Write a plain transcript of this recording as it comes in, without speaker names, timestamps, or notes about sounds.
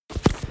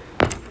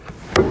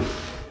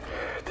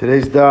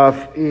Today's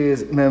daf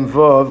is Mem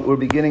Vav. We're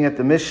beginning at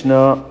the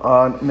Mishnah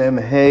on Mem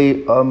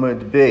Hey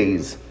Amud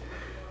Beis.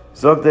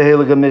 Zok the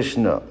Heilige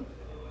Mishnah.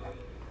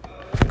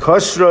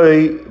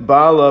 Kashroi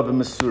Bava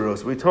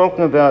b'Mesuros. We're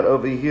talking about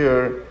over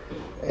here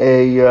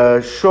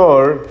a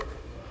shore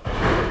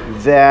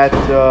that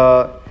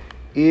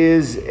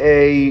is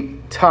a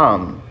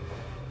tam.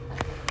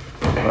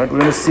 Right, we're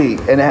going to see.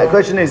 And the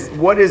question is,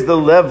 what is the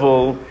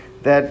level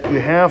that you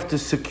have to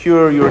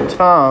secure your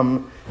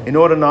tam in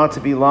order not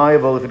to be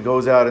liable if it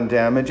goes out and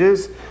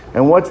damages?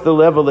 And what's the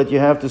level that you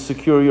have to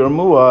secure your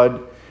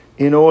muad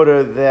in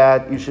order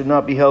that you should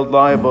not be held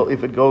liable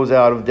if it goes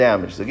out of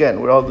damage? So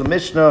again, we're on the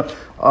Mishnah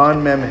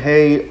on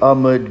Memhei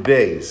Amud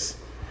Beis.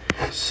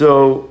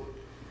 So,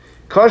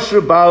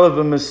 Kasher Bala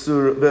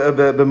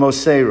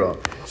b'Mosera.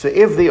 So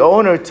if the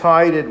owner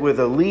tied it with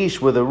a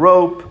leash, with a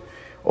rope,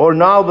 or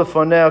Nal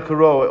b'Fanei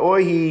Karo, or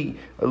he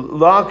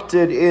locked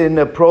it in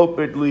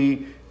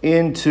appropriately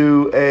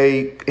into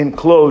a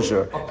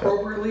enclosure.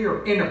 Appropriately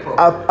or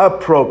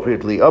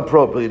inappropriately?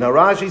 Appropriately. Now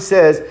Rashi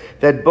says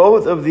that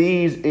both of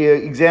these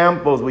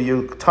examples, where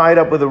you tied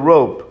up with a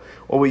rope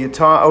or where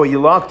you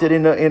locked it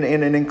in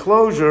an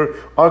enclosure,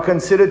 are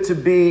considered to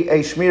be a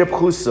shmira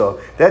pchusa.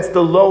 That's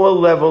the lower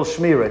level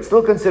shmira. It's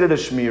still considered a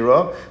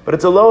shmira, but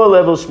it's a lower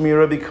level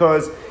shmira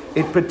because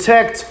it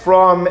protects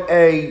from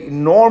a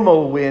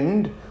normal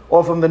wind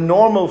or from the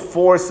normal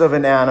force of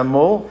an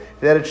animal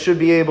that it should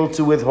be able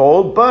to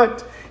withhold,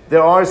 but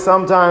there are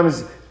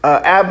sometimes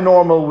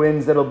abnormal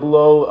winds that will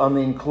blow on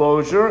the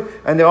enclosure,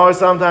 and there are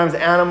sometimes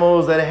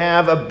animals that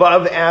have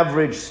above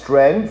average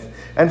strength,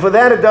 and for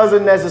that it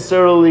doesn't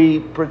necessarily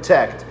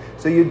protect.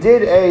 So you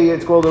did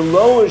it's called a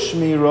lower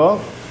shmira,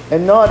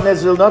 and not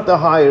necessarily not the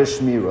higher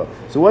shmira.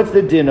 So what's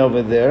the din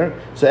over there?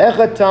 So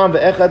echad tam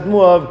ve'echad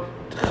muav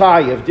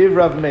chayev, div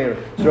Rav Meir.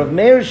 So Rav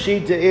Meir's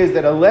shita is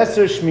that a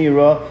lesser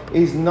shmira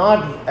is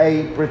not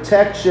a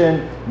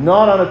protection,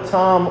 not on a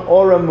tam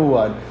or a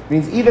muad.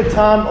 Means either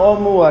tam or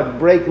muad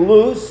break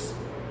loose,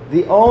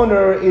 the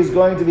owner is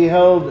going to be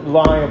held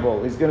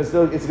liable. It's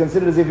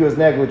considered as if he was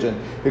negligent.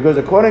 Because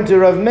according to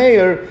Rav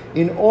Meir,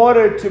 in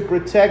order to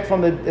protect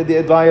from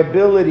the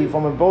liability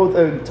from both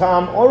a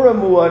tam or a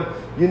muad,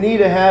 you need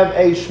to have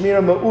a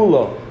shmira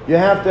ma'ula. You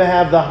have to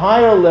have the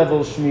higher level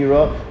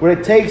shmira, where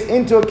it takes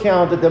into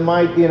account that there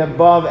might be an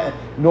above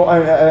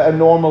a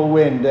normal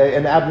wind,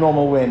 an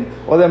abnormal wind,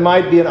 or there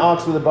might be an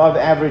ox with above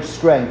average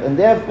strength, and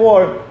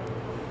therefore,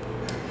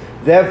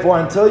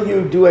 until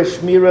you do a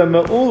shmira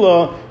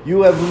ma'ula,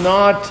 you have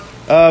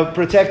not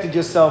protected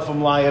yourself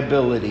from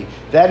liability.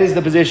 That is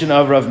the position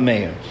of Rav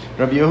Meir.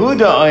 Rabbi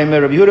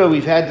Yehuda,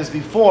 we've had this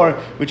before,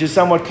 which is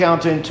somewhat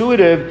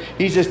counterintuitive.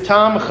 He says,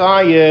 Tam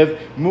chayev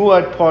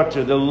muad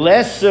potter. The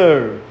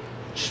lesser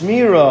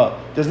shmira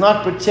does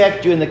not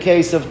protect you in the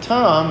case of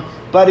tam,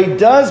 but it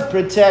does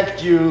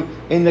protect you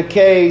in the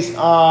case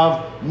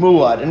of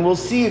muad. And we'll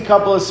see a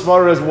couple of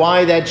svaras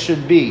why that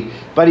should be.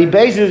 But he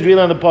bases his real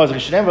on the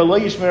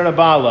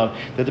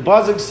pasuk. That the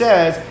pasuk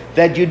says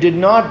that you did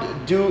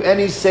not do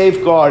any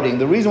safeguarding.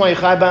 The reason why you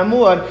chai by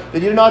muad,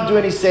 that you did not do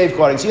any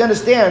safeguarding. So he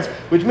understands,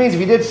 which means if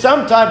you did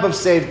some type of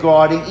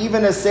safeguarding,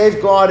 even a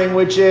safeguarding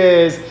which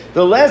is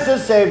the lesser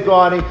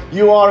safeguarding,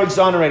 you are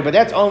exonerated. But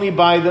that's only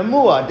by the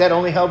muad. That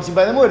only helps you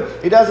by the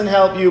muad. It doesn't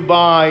help you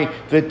by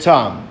the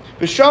tam.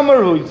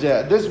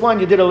 This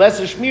one you did a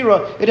lesser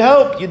shmira. It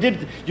helped. You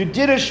did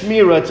a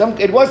shmira.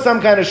 It was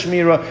some kind of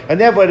shmira, and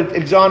therefore it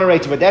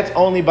exonerates you. But that's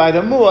only by the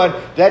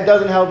muad. That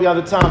doesn't help you on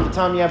the tam. The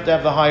tam you have to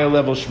have the higher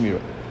level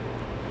shmira.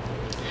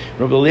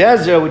 Rabbi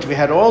Eliezer, which we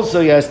had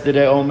also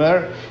yesterday,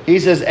 Omer, he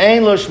says,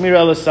 "Ein lo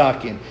shmira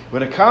l'sakin."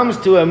 When it comes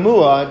to a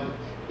muad,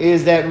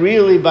 is that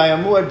really by a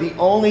muad the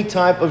only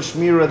type of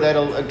shmira that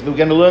we're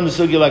going to learn the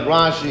sugya like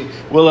Rashi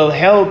will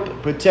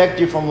help protect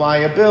you from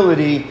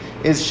liability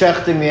is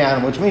shechting the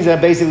animal, which means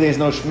that basically there's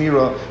no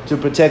shmira to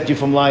protect you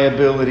from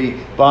liability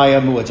by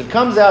a muad. So it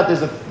comes out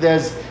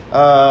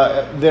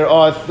there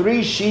are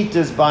three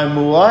shitas by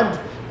muad,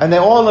 and they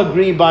all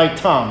agree by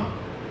tam.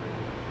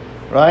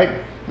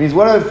 Right? Means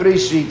what are the three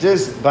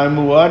shitas by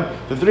muad?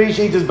 The three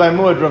shitas by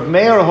muad, Rav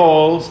Meir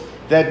holds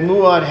that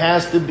muad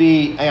has to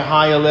be a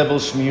higher level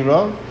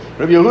shmira.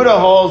 Rabbi Yehuda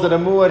holds that a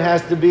muad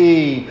has to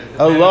be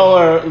a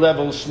lower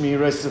level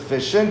shmira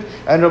sufficient,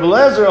 and Rabbi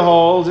Eliezer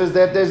holds is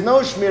that there's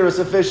no shmira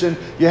sufficient,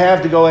 you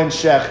have to go and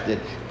shecht it.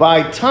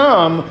 By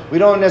tam, we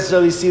don't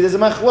necessarily see there's a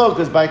machlok,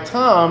 because by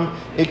tam,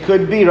 it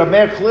could be. Rabbi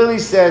Meir clearly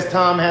says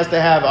tam has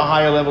to have a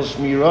higher level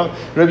shmira.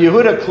 Rabbi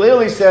Yehuda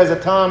clearly says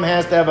that tam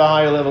has to have a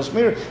higher level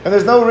shmira, and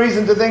there's no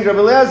reason to think Rabbi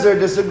Eliezer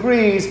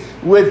disagrees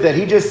with that.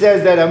 He just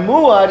says that a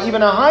muad,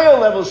 even a higher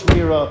level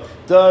shmira,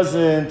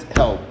 doesn't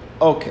help.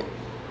 Okay.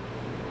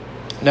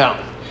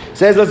 Now,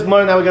 says let's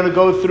more. Now we're going to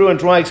go through and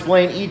try to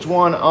explain each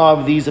one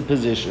of these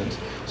positions.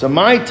 So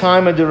my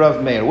time of the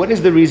Rav Meir. What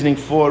is the reasoning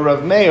for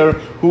Rav Meir,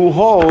 who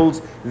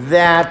holds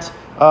that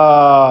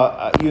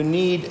you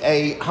need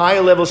a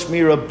higher level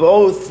shmira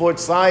both for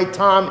tzai,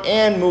 tam,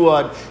 and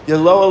muad. Your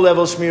lower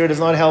level shmira does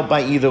not help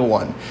by either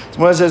one. So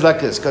Moshe says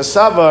like this,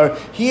 Kasavar,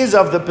 he is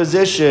of the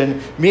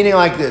position, meaning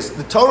like this,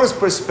 the Torah's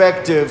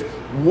perspective,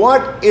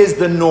 what is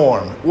the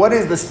norm? What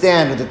is the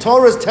standard? The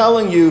Torah is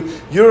telling you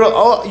you're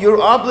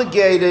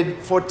obligated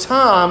for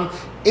tam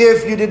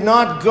if you did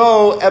not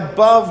go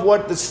above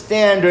what the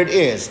standard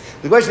is.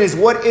 The question is,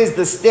 what is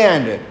the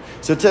standard?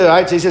 So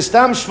he says,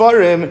 Stam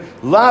shvarim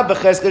la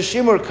b'cheska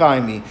shimur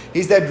kaimi.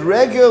 He said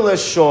regular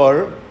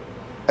shor,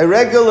 a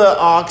regular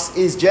ox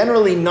is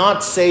generally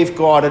not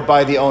safeguarded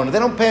by the owner. They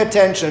don't pay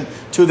attention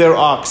to their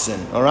oxen,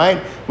 all right?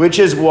 Which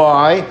is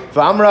why,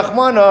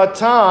 v'amrachmana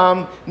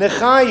tam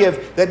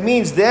nechayev. That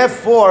means,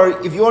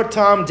 therefore, if your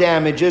tam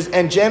damages,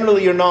 and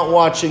generally you're not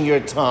watching your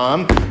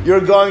tam,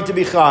 you're going to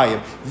be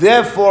chayev.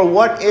 Therefore,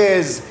 what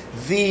is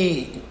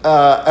the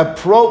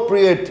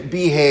appropriate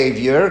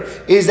behavior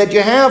is that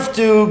you have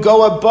to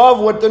go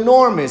above what the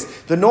norm is.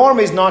 The norm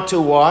is not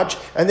to watch,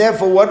 and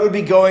therefore what would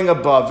be going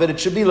above it? It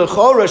should be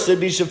lechora, should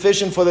be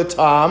sufficient for the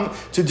tam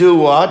to do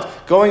what?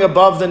 Going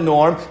above the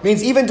norm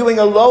means even doing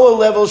a lower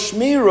level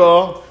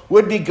shmira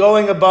would be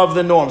going above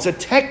the norm. So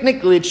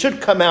technically it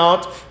should come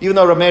out, even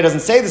though Rabbi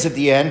doesn't say this at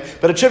the end,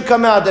 but it should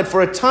come out that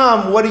for a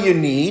tam, what do you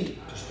need?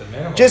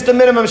 Just the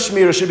minimum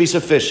shmira should be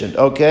sufficient,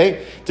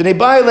 okay?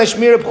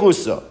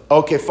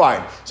 Okay,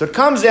 fine. So it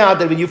comes out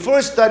that when you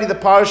first study the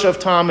parasha of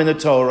Tam in the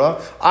Torah,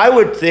 I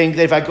would think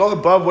that if I go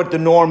above what the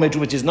norm is,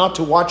 which is not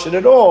to watch it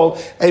at all,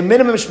 a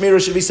minimum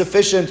shmira should be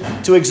sufficient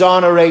to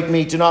exonerate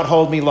me, to not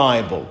hold me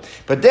liable.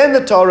 But then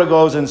the Torah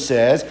goes and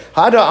says,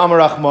 Hada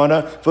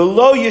amarachmana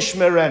v'lo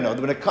yishmereno.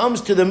 When it comes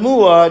to the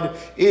muad,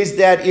 is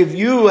that if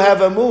you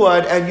have a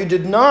muad and you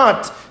did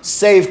not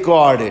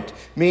safeguard it,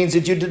 means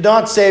that you did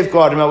not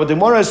safeguard him. Now, what the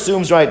Gemara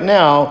assumes right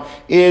now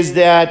is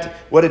that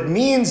what it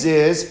means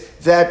is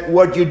that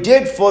what you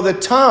did for the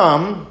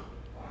tam,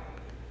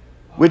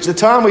 which the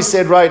tam we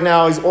said right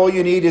now is all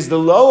you need is the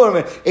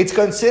lower, it's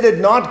considered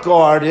not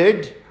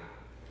guarded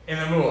in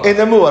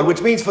the muad,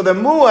 which means for the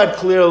muad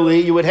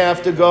clearly you would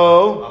have to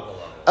go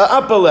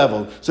upper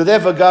level. So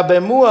therefore,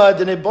 gabe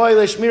muad and a boile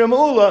shmira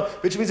ma'ula,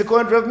 which means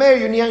according to Rav Meir,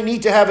 you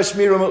need to have a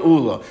shmira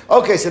ma'ula.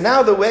 Okay, so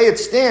now the way it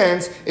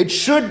stands, it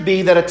should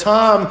be that a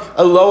tam,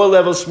 a lower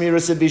level shmira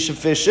should be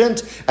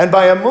sufficient, and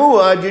by a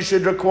muad you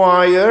should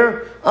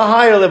require a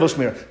higher level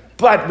shmira.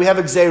 But we have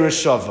a gzeira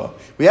shava.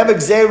 We have a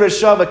gzeira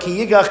shava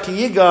ki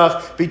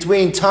yigach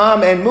between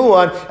tam and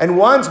muad. And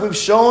once we've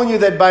shown you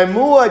that by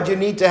muad you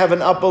need to have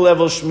an upper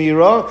level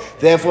shmira,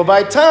 therefore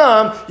by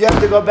tam you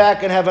have to go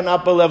back and have an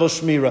upper level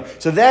shmira.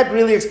 So that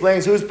really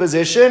explains whose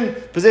position?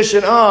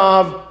 Position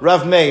of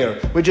Rav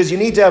Meir, which is you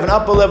need to have an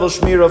upper level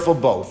shmira for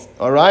both.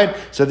 All right.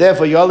 So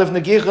therefore yalif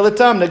nagicha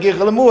l'tam, nagicha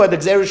l'muad, the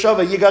gzeira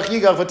shava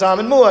yigach for tam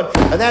and muad,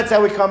 and that's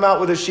how we come out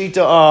with a shita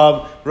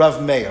of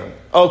Rav Meir.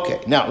 Okay,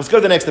 now let's go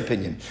to the next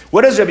opinion.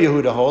 What does Rabbi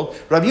Yehuda hold?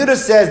 Rabbi Yehuda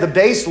says the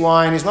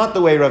baseline is not the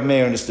way Rav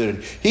Meir understood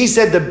it. He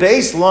said the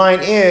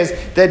baseline is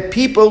that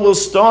people will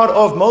start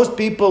off, most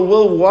people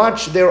will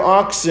watch their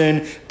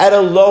oxen at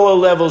a lower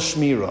level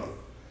shmira.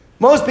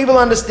 Most people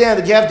understand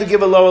that you have to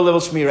give a lower level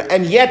shmira,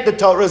 and yet the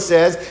Torah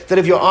says that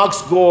if your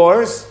ox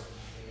gores,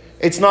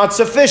 it's not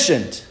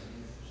sufficient.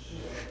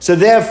 So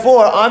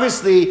therefore,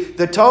 obviously,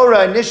 the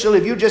Torah initially,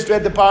 if you just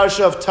read the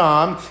parasha of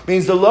Tam,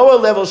 means the lower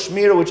level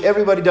shmira, which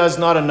everybody does,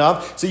 not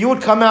enough. So you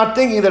would come out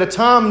thinking that a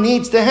Tam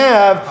needs to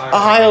have a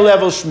higher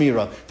level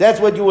shmira. That's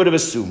what you would have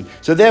assumed.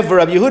 So therefore,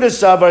 Rabbi Yehuda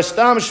Savar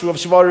Stam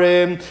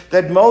Shvarim,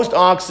 that most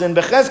oxen,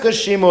 Becheska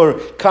Shimur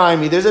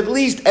Kaimi, there's at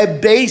least a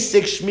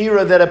basic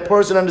shmira that a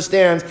person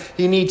understands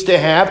he needs to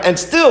have, and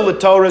still the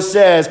Torah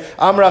says,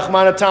 Am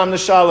Rachmana Tam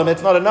Neshalom,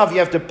 it's not enough, you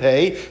have to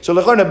pay. So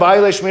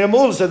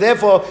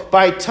therefore,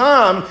 by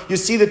Tam, you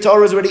see the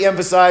Torah is already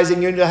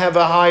emphasizing you need to have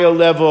a higher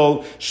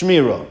level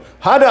shmira.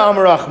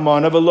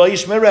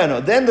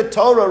 Then the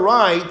Torah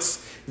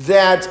writes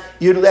that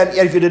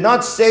if you did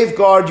not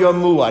safeguard your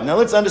muad. Now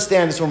let's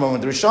understand this for a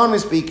moment. The Rishonim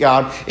speak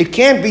out. It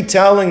can't be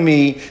telling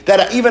me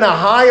that even a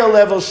higher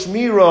level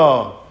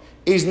shmira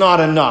is not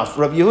enough.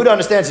 Rabbi Yehuda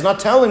understands it's not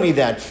telling me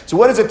that. So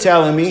what is it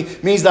telling me?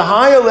 It means the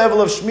higher level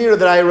of shmira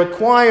that I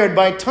required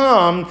by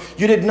Tam,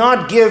 you did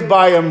not give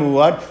by a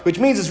muad, which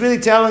means it's really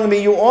telling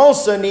me you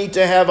also need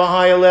to have a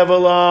higher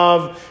level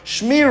of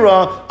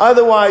shmira,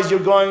 otherwise you're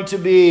going to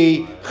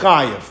be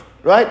chayiv.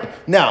 Right?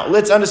 Now,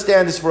 let's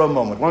understand this for a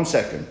moment. 1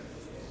 second.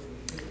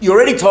 You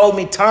already told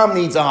me Tam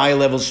needs a higher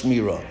level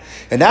shmira.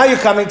 And now you're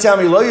coming to tell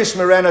me, Lo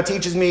Yishmerena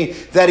teaches me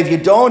that if you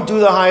don't do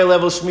the higher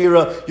level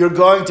shmira, you're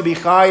going to be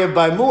chayiv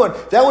by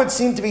muad. That would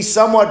seem to be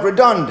somewhat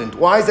redundant.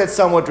 Why is that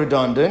somewhat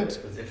redundant?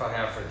 Because if I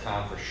have for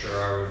Tam for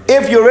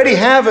If you already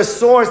have a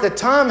source that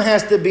Tam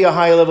has to be a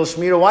higher level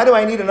shmira, why do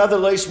I need another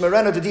Leish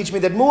Mereno to teach me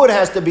that Muad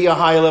has to be a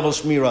higher level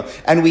shmira?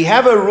 And we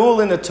have a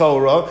rule in the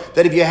Torah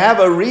that if you have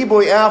a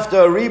riboy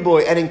after a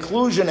riboy and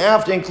inclusion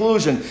after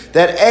inclusion,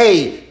 that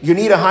A, you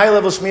need a high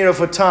level shmira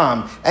for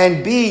Tam,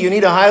 and B, you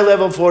need a high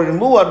level for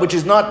Muad, which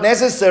is not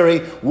necessary.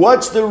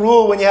 What's the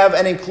rule when you have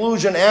an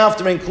inclusion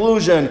after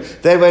inclusion?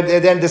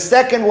 Then the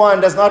second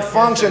one does not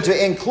function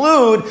to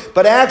include,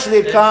 but actually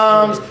it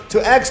comes to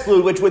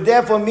exclude, which would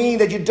therefore mean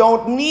that you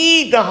don't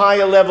need the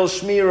higher level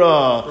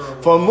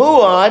shmira. For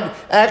Muad,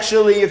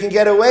 actually you can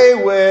get away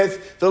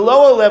with the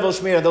lower level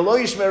shmira. The Lo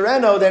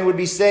Yishmereno then would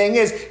be saying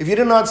is, if you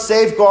do not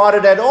safeguard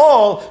it at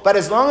all, but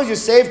as long as you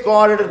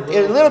safeguard it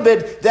a little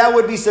bit, that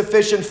would be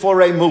sufficient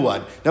for a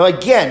Muad. Now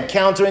again,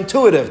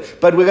 counterintuitive,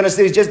 but we're going to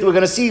see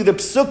the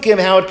psukim,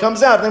 how it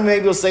comes out, then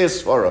maybe we'll say a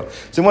svara.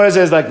 So one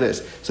says like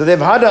this. So they've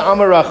had a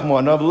Amar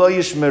Rachmon of Lo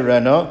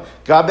Yishmereno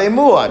Gabe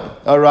Muad.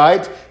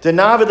 Alright? The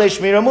Navid Le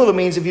Shmira Mula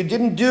means if you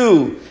didn't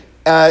do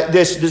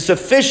the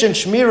sufficient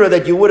shmira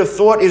that you would have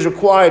thought is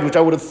required, which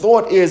I would have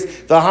thought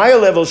is the higher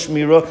level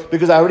shmira,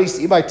 because I already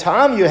see by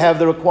time you have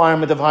the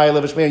requirement of higher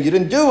level shmira. You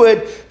didn't do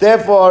it,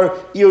 therefore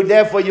you'd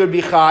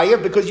be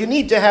chayav because you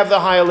need to have the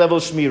higher level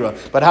shmira.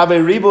 But have a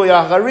riboy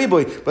achar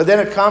riboy. But then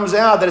it comes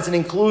out that it's an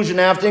inclusion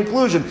after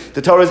inclusion.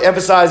 The Torah is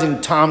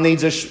emphasizing Tam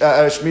needs a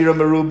shmira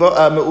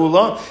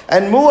me'ula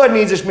and Muad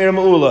needs a shmira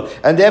me'ula,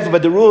 and therefore,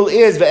 but the rule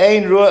is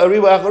ve'ein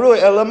riboy achar riboy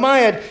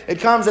elamayad.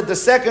 It comes that the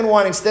second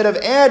one instead of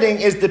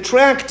adding is detracting,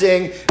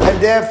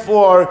 and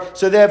therefore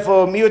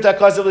miut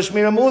akasav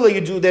l'shmira ma'ula, you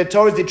do the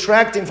Torah is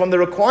detracting from the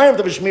requirement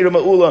of a shmira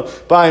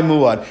ma'ula by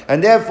muad,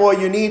 and therefore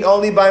you need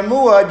only by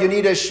muad you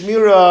need a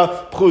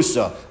shmira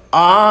pchusa.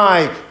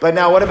 But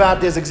now what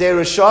about this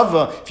Gzeira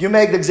Shava? If you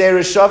make the Gzeira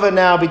Shava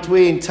now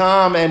between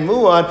Tam and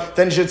Muad,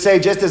 then you should say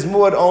just as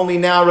Muad only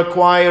now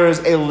requires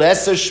a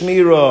lesser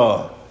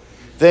shmira,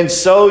 then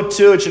so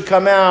too it should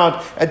come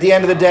out at the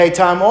end of the day.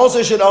 Tam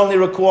also should only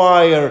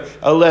require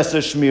a lesser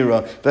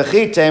shmira.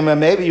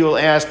 Maybe you will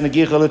ask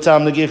Nagicha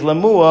l'tam, Nagicha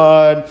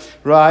l'muad,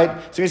 right?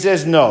 So he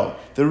says no.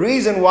 The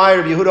reason why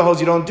Rabbi Yehuda holds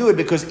you don't do it,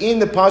 because in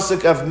the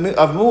pasuk of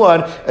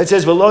Muad it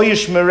says v'lo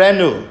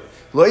yishmerenu.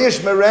 Lo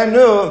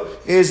yishmerenu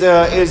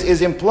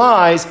is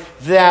implies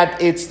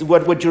that it's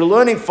what you're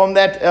learning from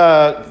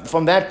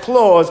that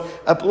clause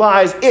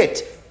applies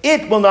it.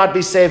 It will not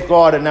be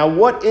safeguarded. Now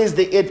what is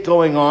the it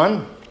going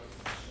on?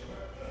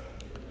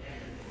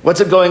 What's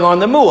it going on?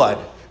 The muad,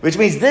 which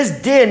means this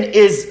din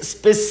is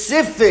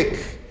specific.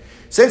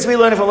 Since we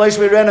learned from Lo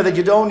Yishmerenu that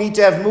you don't need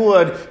to have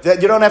muad,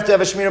 that you don't have to have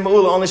a shmira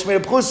ma'ula, only shmira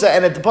pchusa,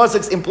 and that the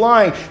pasuk's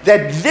implying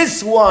that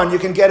this one you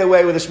can get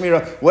away with a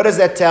shmira. What does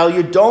that tell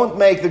you? Don't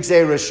make the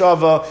gzeira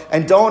shava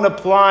and don't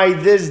apply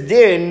this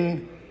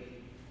din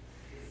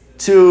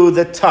to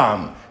the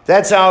tam.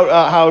 That's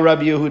how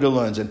Rabbi Yehuda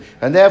learns it,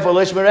 and therefore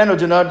Lo Yishmerenu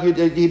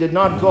he did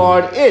not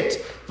guard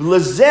it.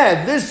 Lazed,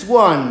 this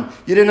one,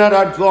 you did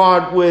not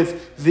guard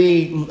with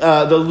the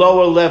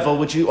lower level,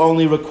 which you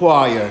only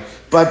require.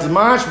 But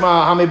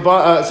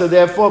mashma, so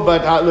therefore,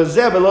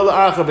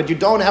 but you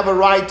don't have a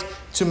right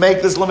to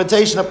make this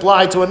limitation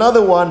apply to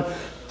another one,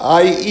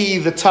 i.e.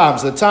 the tam.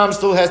 So the tam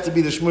still has to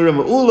be the shmira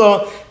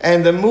ma'ula,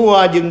 and the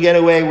muad you can get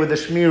away with the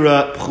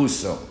shmira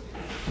pchusa.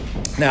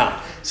 Now,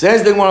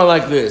 says the one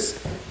like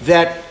this,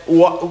 that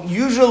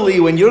usually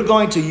when you're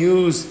going to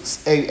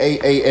use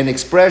an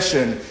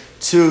expression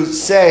to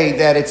say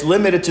that it's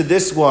limited to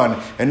this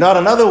one and not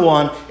another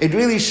one, it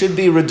really should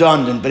be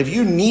redundant. But if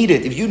you need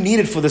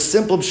it for the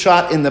simple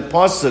shot in the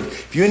pasuk,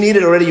 if you need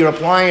it already, you're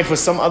applying it for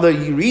some other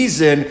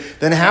reason,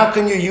 then how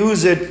can you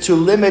use it to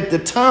limit the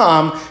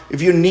tam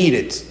if you need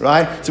it,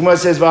 right? Someone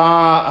says, did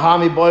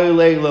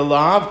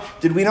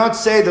we not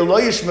say the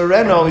Lo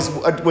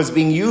Yishmerenu was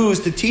being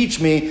used to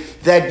teach me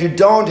that you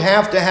don't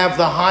have to have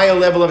the higher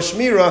level of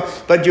shmira,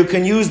 but you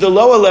can use the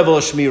lower level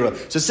of shmira?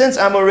 So since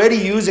I'm already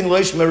using Lo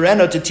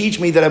Yishmerenu to teach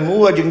me that a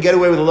muad you can get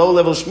away with a low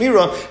level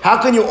shmira, how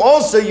can you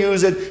also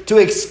use it to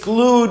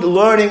exclude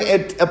learning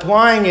it,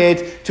 applying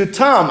it to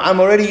tam? I'm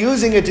already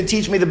using it to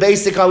teach me the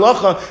basic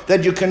halacha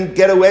that you can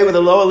get away with a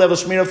lower level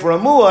shmira for a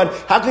muad.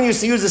 How can you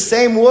use the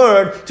same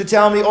word to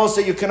tell me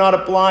also you cannot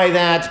apply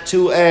that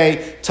to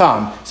a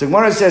tam? So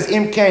Gemara says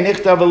im kain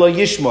ichtav v'lo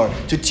yishmor,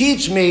 to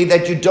teach me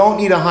that you don't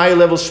need a higher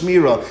level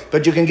shmira,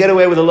 but you can get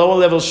away with a lower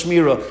level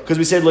shmira, because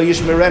we said lo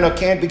yishmereno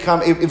can't become,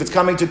 if it's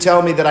coming to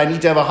tell me that I need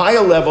to have a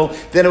higher level,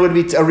 then it would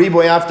be a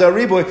riboy after a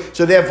riboy,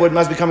 so therefore it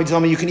must be coming to tell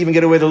me you can even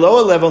get away with a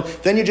lower level.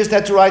 Then you just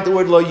had to write the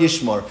word lo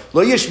yishmor.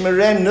 Lo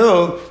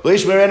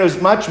yishmerenu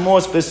is much more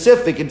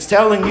specific. It's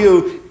telling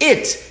you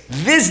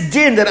this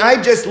din that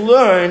I just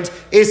learned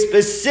is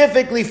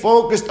specifically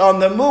focused on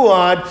the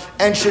muad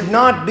and should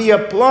not be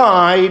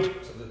applied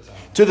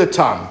to the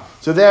tam.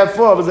 So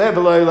therefore,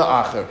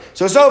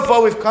 so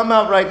far we've come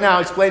out right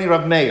now explaining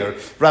Rav Meir.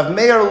 Rav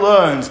Meir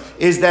learns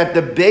is that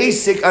the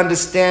basic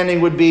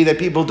understanding would be that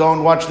people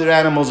don't watch their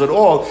animals at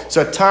all.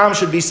 So a tam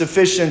should be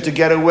sufficient to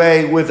get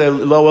away with a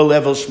lower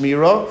level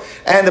shmira.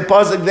 And the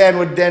pasuk then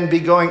would then be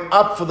going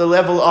up for the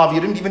level of,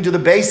 you didn't even do the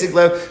basic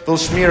level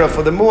shmira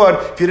for the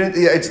muad. If you didn't,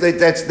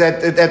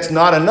 that's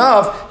not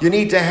enough. You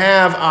need to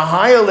have a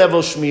higher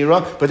level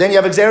shmira. But then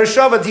you have Xer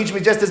Shava teach me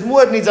just as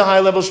muad needs a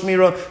high level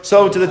shmira,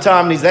 so to the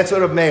tam needs. That's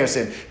what Rav Meir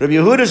said. Rabbi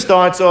Yehuda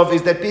starts off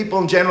is that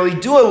people generally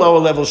do a lower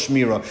level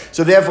shmira.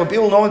 So therefore,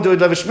 people don't do a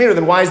level shmira.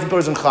 Then why is the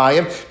person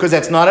chayim? Because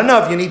that's not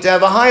enough. You need to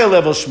have a higher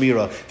level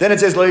shmira. Then it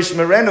says lo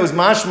yishmerenu is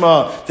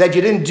mashma that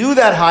you didn't do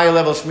that higher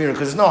level shmira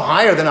because it's no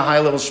higher than a higher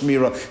level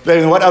shmira.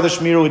 But what other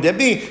shmira would there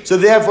be? So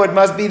therefore, it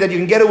must be that you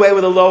can get away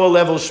with a lower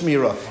level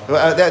shmira,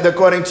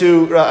 according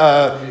to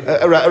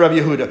Rabbi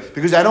Yehuda.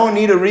 Because I don't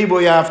need a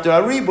riboy after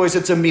a riboy, so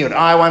it's a mir.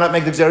 Why not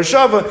make the Xer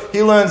Shava?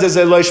 He learns as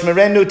a lo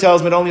yishmerenu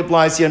tells me it only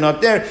applies here,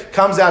 not there.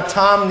 Comes out.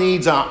 Tam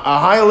needs a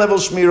higher level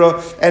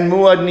shmira, and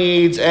muad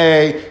needs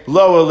a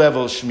lower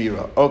level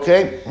shmira.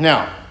 Okay?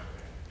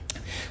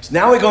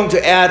 Now we're going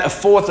to add a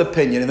fourth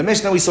opinion. In the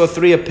Mishnah we saw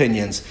three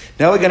opinions.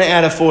 Now we're going to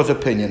add a fourth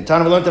opinion.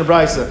 Tana we learned in the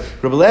Brisa.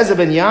 Rabbi Lezer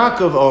ben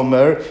Yaakov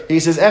Omer, he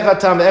says, Echad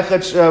tam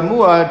echad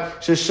muad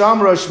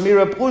sheshamra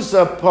shmira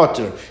prusa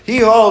potter. He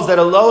holds that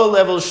a lower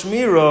level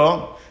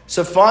shmira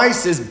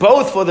suffices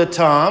both for the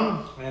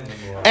tam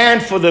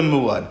and for the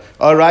muad.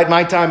 All right,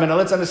 my time. And now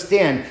let's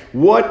understand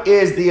what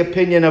is the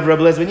opinion of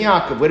Rabbi Lezer ben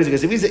Yaakov. What is it?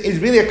 Because it's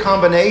really a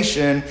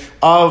combination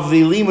of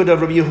the limud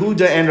of Rabbi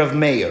Yehuda and Rav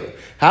Meir.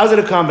 How's it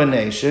a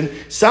combination?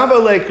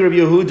 Sabalek Rabbi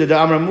Yehuda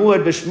da Amar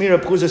Muad b'Shmira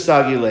Prusa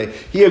Sagile.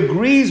 He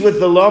agrees with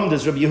the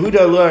Lomdas. Rabbi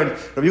Yehuda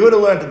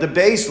learned that the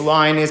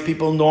baseline is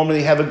people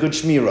normally have a good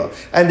shmira,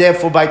 and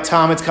therefore by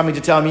Tom it's coming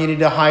to tell me you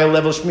need a higher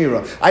level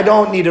shmira. I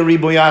don't need a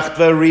riboy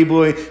achtva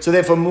riboy, so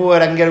therefore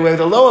Muad I can get away with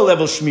a lower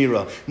level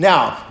shmira.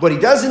 Now, what he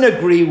doesn't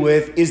agree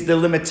with is the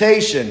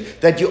limitation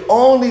that you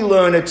only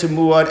learn it to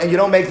Muad and you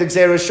don't make the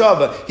Xer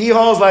Shava. He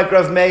holds like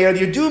Rav Meir,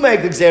 you do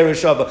make the Xer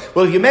Shava.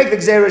 Well, if you make the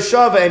Xer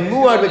Shava and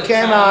Muad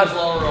became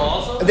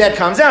out, that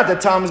comes out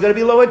that Tom is going to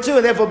be lower too,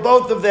 and therefore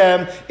both of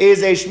them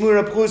is a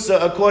shmura prusa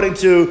according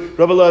to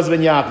Rabbi Lezer ben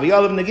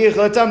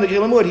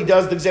Yaakov. He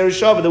does the Xer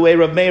Shava the way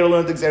Rav Meir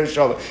learned the Xer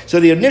Shava. So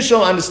the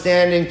initial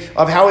understanding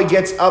of how he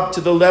gets up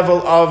to the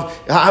level of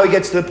how he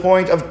gets to the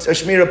point of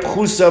shmira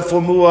prusa for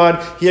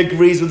muad, he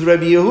agrees with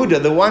Rabbi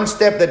Yehuda. The one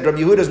step that Rabbi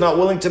Yehuda is not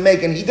willing to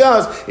make, and he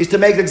does, is to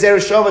make the Xer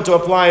Shava to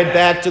apply it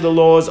back to the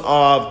laws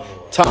of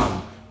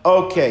Tom.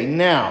 Okay,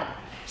 now.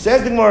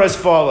 Says the Gemara as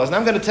follows, and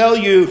I'm going to tell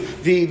you,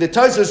 the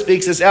Tosfos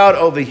speaks this out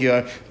over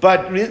here,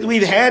 but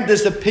we've had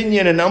this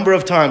opinion a number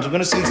of times. We're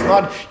going to see it's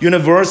not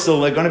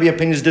universal, there are going to be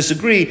opinions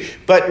disagree,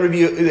 but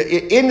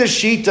in the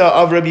Shita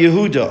of Rabbi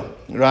Yehuda,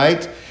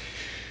 right?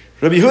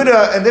 Rabbi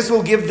Yehuda, and this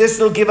will give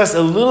us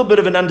a little bit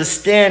of an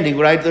understanding,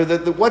 right?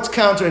 What's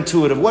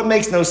counterintuitive? What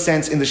makes no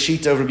sense in the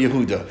Shita of Rabbi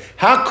Yehuda?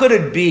 How could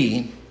it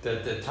be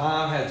that the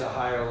Tom has a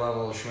higher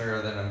level of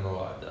shmira than a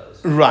muad does?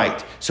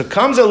 Right. So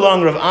comes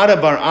along Rav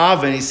Ada bar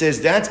Ava, and he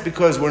says that's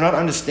because we're not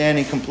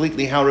understanding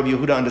completely how Rabbi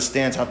Yehuda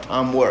understands how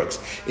Tom works.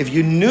 If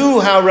you knew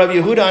how Rabbi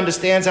Yehuda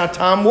understands how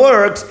Tom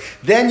works,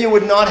 then you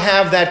would not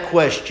have that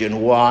question.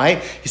 Why?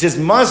 He says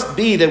must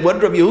be that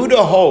what Rabbi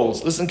Yehuda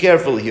holds, listen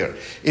carefully here,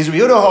 is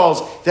Rabbi Yehuda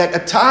holds that a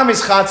Tom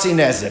is chatzi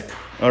nezek.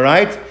 All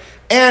right?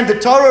 And the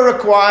Torah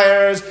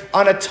requires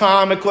on a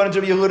tam, according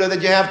to Rabbi Yehuda,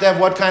 that you have to have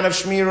what kind of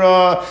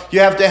shmira? You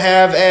have to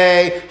have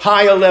a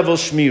higher level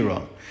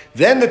shmira.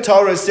 Then the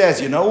Torah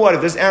says, you know what?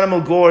 If this animal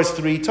gores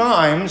 3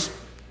 times,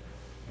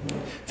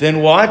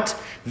 then what?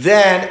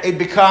 Then it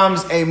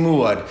becomes a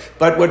muad.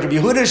 But what Rabbi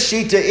Yehuda's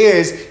shita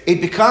is, it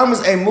becomes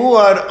a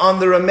muad on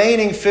the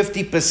remaining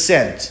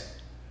 50%.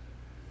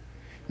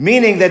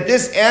 Meaning that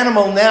this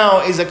animal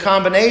now is a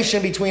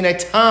combination between a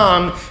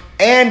tam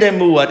and a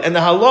muad, and the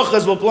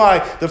halachas will apply.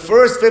 The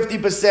first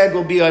 50%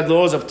 will be the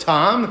laws of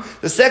tam.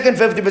 The second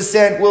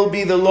 50% will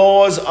be the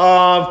laws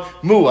of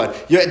muad.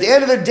 At the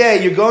end of the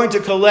day, you're going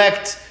to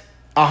collect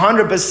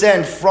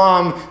 100%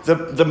 from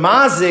the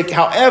mazik.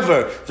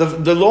 However,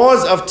 the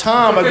laws of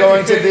tam are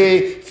going to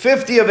be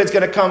 50 of it's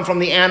going to come from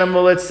the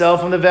animal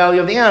itself, from the value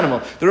of the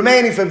animal. The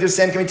remaining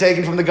 50% can be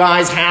taken from the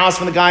guy's house,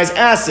 from the guy's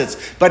assets.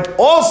 But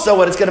also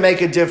what it's going to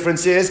make a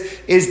difference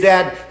is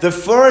that the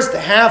first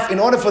half, in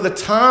order for the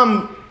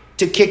tam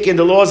to kick in,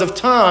 the laws of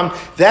tam,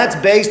 that's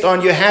based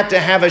on you had to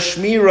have a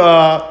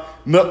shmira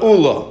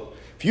me'ula.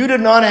 If you did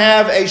not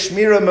have a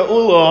shmira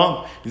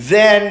me'ula,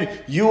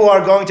 then you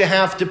are going to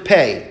have to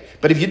pay.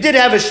 But if you did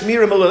have a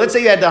shmira me'ula, let's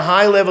say you had the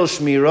high level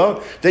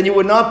shmira, then you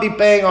would not be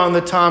paying on the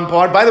tam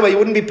part. By the way, you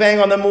wouldn't be paying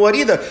on the muad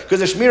either,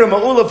 because the shmira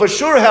me'ula for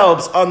sure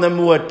helps on the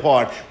muad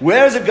part.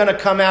 Where is it going to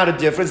come out a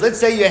difference?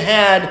 Let's say let's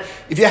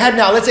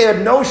say you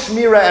had no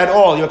shmira at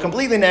all, you're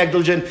completely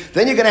negligent,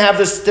 then you're going to have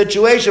this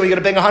situation where you're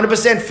going to pay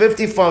 100%,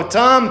 50 for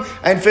tam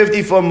and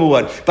 50 for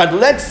muad. But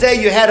let's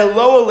say you had a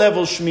lower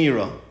level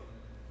shmira.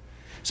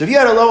 So if you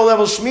had a lower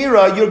level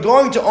shmirah, you're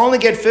going to only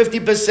get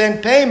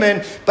 50%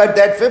 payment, but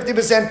that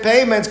 50%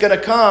 payment is going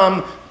to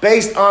come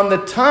based on the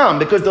tam,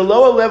 because the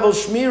lower level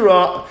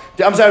shmirah,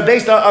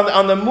 based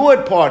on the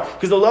muad part,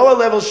 because the lower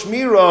level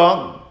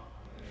shmirah,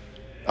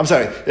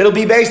 it'll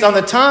be based on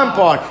the tam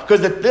part,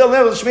 because the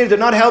level shmirah did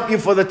not help you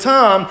for the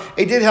tam,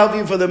 it did help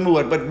you for the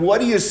muad. But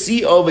what do you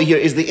see over here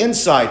is the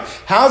insight.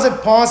 How is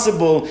it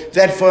possible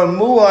that for a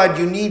muad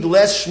you need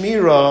less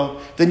shmirah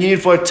than you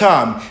need for a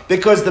tam?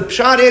 Because the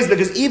pshat is,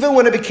 because even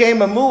when it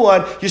became a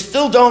muad, you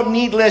still don't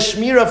need less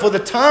shmirah for the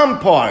tam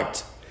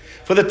part.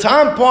 For the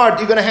tam part,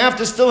 you're going to have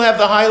to still have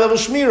the high level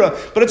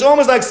shmirah. But it's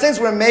almost like, since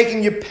we're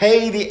making you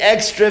pay the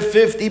extra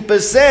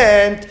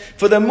 50%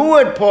 for the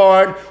muad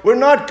part, we're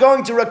not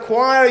going to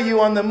require you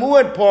on the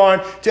muad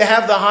part to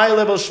have the high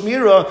level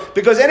shmirah,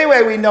 because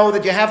anyway we know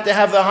that you have to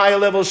have the high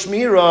level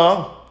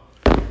shmirah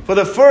for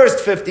the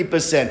first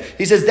 50%.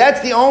 He says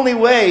that's the only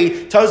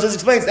way, Tosfos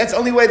explains, that's the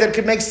only way that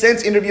could make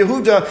sense in Rabbi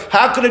Yehuda.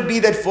 How could it be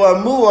that for a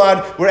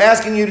muad, we're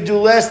asking you to do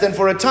less than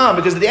for a tam?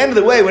 Because at the end of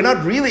the way, we're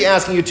not really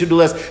asking you to do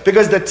less,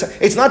 because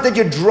it's not that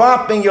you're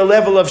dropping your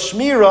level of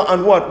shmirah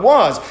on what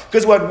was,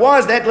 because what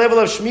was, that level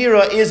of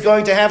shmirah is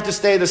going to have to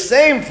stay the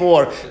same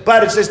for,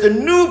 but it's just the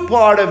new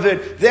part of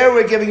it, there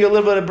we're giving you a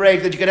little bit of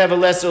break that you could have a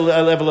lesser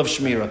level of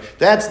shmirah.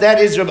 That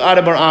is Rabbi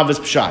Ada bar Ava's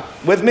pshat.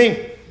 With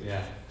me?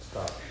 Yeah,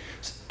 stop.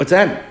 What's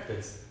that?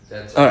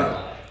 That's all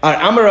right. All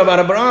right. Amar Rav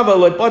Ada bar Ava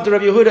lo poter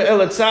Rabbi Yehuda el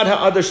tzad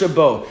ha'adar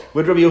shabo.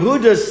 What Rabbi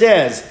Yehuda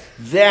says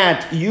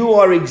that you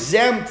are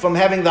exempt from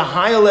having the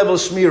higher level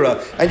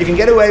shmirah, and you can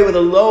get away with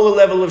a lower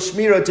level of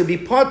shmirah to be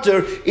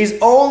poter, is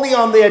only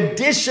on the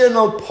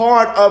additional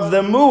part of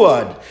the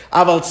muad.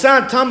 Aval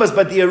tzad tamas,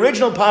 but the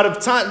original part of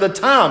the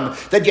tam,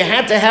 that you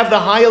had to have the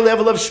higher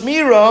level of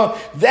shmirah,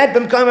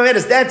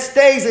 that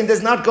stays and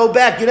does not go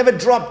back. You never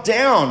drop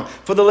down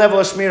for the level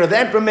of shmirah.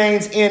 That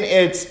remains in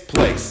its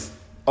place.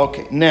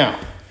 Okay, now,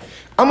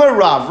 Amar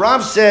Rav.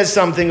 Rav says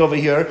something over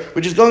here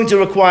which is going to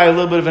require a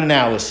little bit of an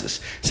analysis.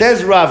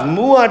 Says Rav,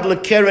 muad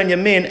lekeren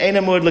yamin,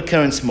 eina muad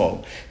lekeren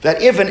small. That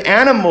if an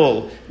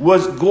animal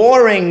was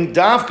goring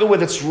dafka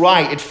with its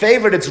right, it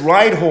favored its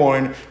right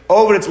horn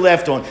over its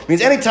left horn. It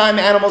means anytime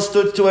animal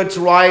stood to its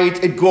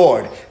right, it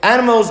gored.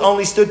 Animals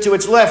only stood to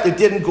its left, it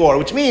didn't gore.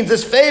 Which means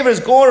this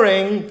favors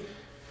goring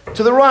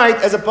to the right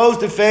as opposed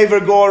to favor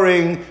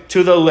goring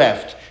to the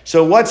left.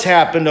 So what's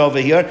happened over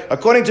here?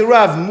 According to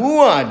Rav,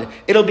 muad,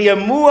 it'll be a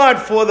muad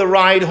for the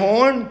right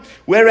horn,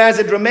 whereas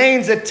it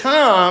remains a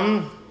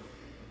tam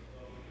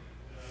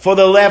for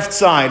the left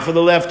side, for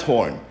the left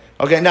horn.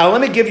 Okay, now let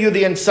me give you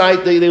the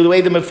insight, the way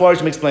the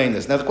Mefarshim explain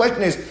this. Now the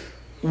question is,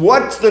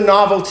 what's the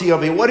novelty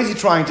of it? What is he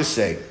trying to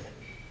say?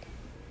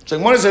 So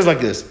one says like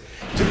this: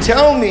 to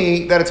tell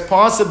me that it's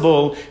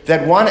possible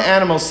that one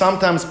animal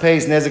sometimes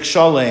pays nezek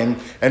shalem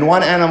and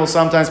one animal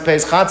sometimes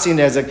pays chatzi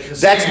nezek,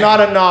 that's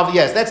not a novelty.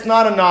 Yes, that's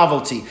not a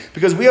novelty,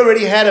 because we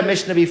already had a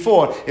Mishnah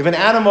before. If an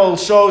animal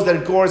shows that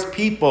it gores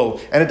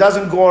people and it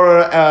doesn't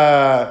gore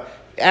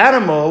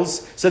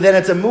animals, so then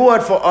it's a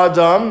muad for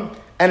Adam,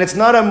 and it's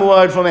not a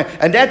muad for man.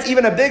 And that's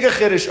even a bigger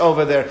chiddush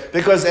over there,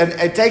 because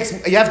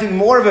you have to be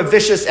more of a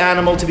vicious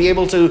animal to be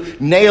able to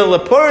nail a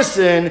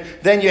person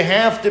than you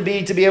have to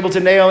be able to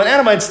nail an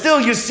animal. And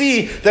still you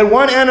see that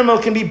one animal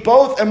can be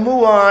both a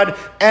muad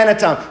and a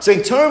tam. So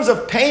in terms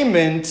of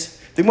payment,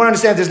 the more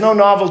understand there's no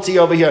novelty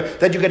over here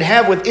that you could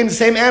have within the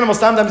same animal.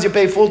 Sometimes you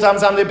pay full time,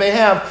 sometimes you pay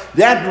half.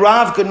 That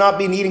Rav could not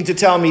be needing to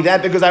tell me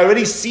that, because I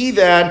already see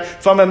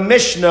that from a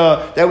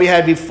Mishnah that we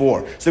had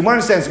before. So the more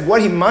understands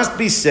what he must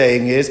be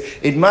saying is,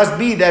 it must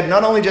be that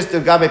not only just the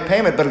gabe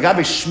payment, but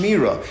gabe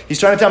shmira. He's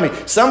trying to tell me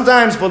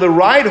sometimes for the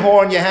right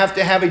horn you have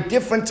to have a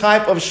different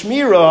type of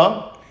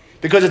shmira,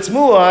 because it's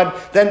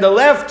muad, than the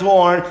left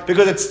horn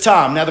because it's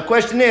tam. Now the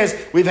question is,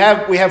 we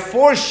have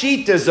four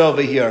shitas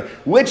over here.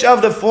 Which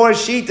of the four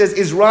shitas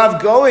is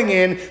Rav going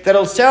in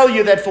that'll tell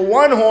you that for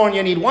one horn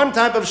you need one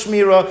type of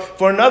shmira,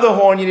 for another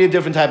horn you need a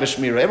different type of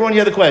shmira? Everyone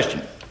hear the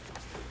question?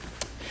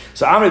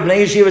 So Amr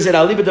Bnei Yeshiva said,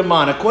 Alibid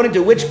Aman. According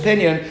to which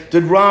opinion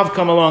did Rav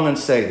come along and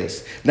say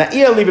this? Now,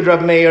 Alibid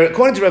Rav Meir,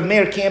 according to Rav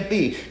Meir, can't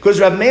be. Because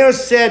Rav Meir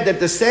said that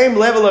the same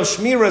level of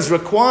shmira is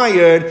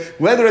required,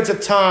 whether it's a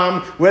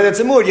tam, whether it's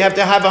a mud. You have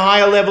to have a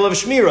higher level of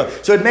shmira.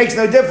 So it makes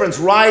no difference.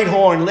 Right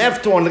horn,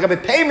 left horn,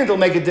 Lagabe payment will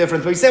make a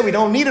difference. But he said we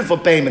don't need it for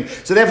payment.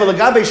 So therefore,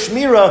 Lagabe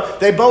shmira,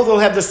 they both will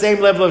have the same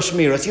level of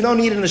shmira. So you don't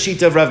need it in the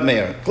sheet of Rav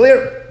Meir.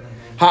 Clear?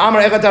 You need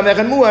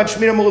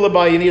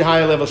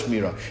higher level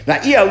shmira.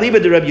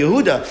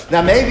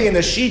 Now maybe in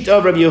the sheet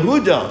of Rabbi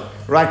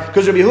Yehuda, right?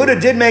 Because Rabbi Yehuda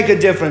did make a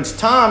difference.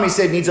 Tam, he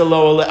said, needs a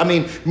lower.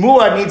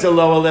 Muad needs a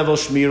lower level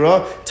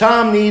shmira.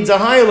 Tam needs a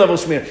higher level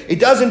shmira.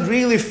 It doesn't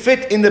really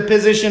fit in the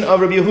position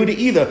of Rabbi Yehuda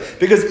either,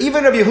 because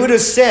even Rabbi Yehuda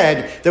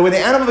said that when the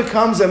animal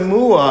becomes a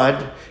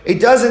muad, it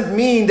doesn't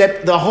mean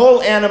that the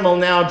whole animal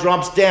now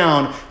drops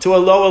down to a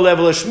lower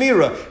level of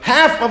shmira.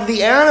 Half of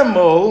the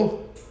animal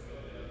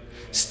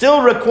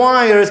still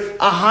requires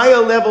a higher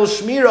level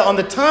shmira on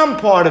the tam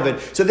part of it.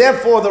 So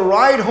therefore, the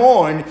right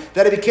horn,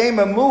 that it became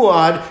a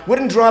muad,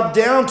 wouldn't drop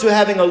down to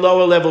having a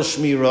lower level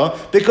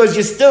shmira, because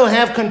you still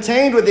have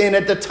contained within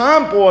it the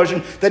tam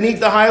portion that needs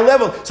the higher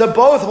level. So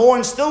both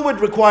horns still would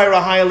require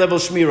a higher level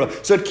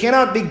shmira. So it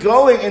cannot be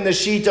going in the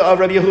shita of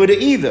Rabbi Yehuda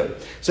either.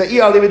 So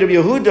I'll leave it to Rabbi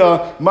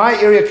Yehuda, my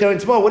area carrying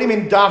small. What do you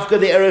mean dafka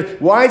the area?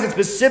 Why is it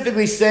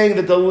specifically saying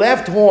that the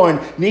left horn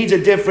needs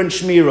a different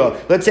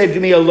shmira? Let's say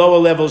give me a lower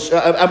level,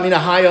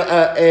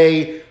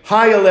 a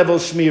higher level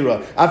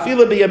shmira.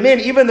 Afila biyamin,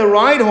 even the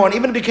right horn,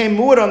 even if it became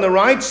muad on the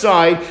right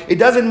side, it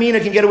doesn't mean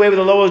it can get away with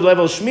a lower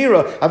level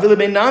shmira. Afila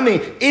binami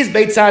is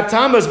beitzad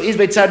tamas, is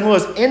beitzad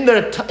muas. In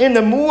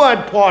the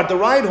muad part, the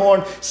right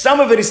horn, some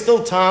of it is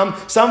still tam,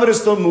 some of it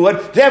is still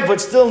muad. Therefore,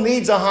 it still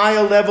needs a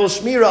higher level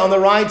shmira on the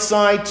right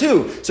side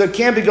too. So it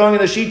can't be going in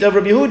the shita of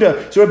Rabbi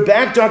Yehuda. So we're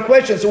back to our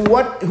question. So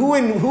who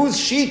in whose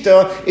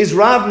shita is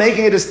Rav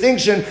making a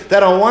distinction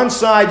that on one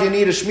side you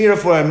need a shmira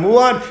for a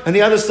muad, and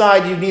the other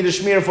side you need a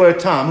shmira for a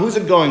tam? Who's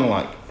it going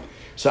like?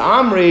 So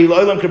Amri,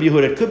 Lo'ilam Rabbi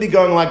Yehuda, it could be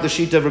going like the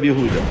Shita of Rabbi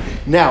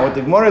Yehuda. Now, what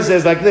the Gemara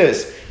says like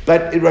this,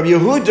 but Rabbi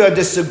Yehuda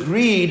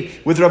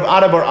disagreed with Rabbi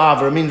Ada bar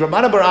Ava. I mean, Rabbi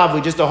Ada bar Ava,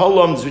 we just have a whole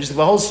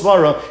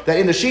svara, that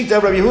in the Shita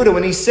of Rabbi Yehuda,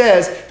 when he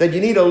says that you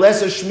need a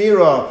lesser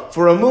shmira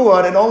for a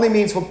muad, it only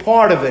means for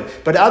part of it,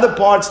 but the other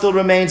part still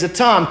remains a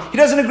tam. He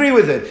doesn't agree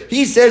with it.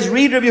 He says,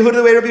 read Rabbi Yehuda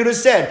the way Rabbi Yehuda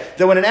said,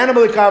 that when an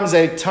animal becomes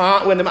a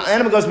tam, when the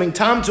animal goes from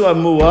tam to a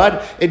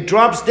muad, it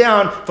drops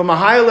down from a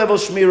higher level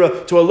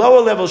shmira to a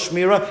lower level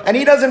shmira, and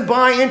he doesn't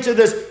buy into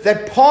this,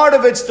 that part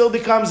of it still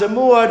becomes a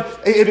muad,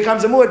 it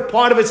becomes a muad,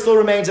 part of it still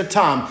remains a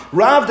tam.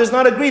 Rav does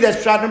not agree. That's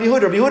Pshat Rabbi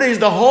Yehuda. Rabbi Yehuda is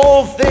the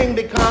whole thing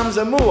becomes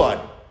a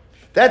muad.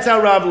 That's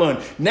how Rav learned.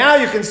 Now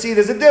you can see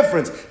there's a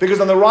difference, because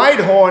on the right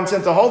horn,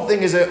 since the whole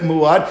thing is a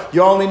muad,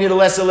 you only need a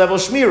lesser level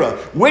shmira.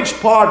 Which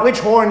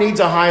horn needs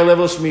a high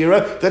level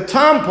shmira? The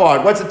tam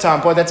part. What's the tam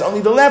part? That's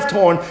only the left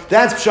horn.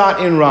 That's shot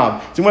in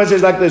Rav. So when it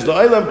says like this,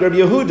 Lo'ilam Rabbi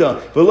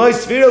Yehuda, v'loi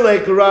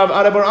sfirelek Rav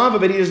Ada bar Ava,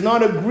 but he does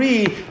not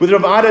agree with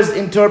Rav Ada's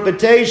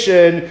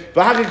interpretation.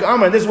 V'hakik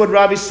Amar, this is what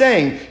Rav is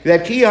saying,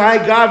 that ki hai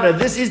gavna,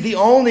 this is the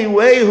only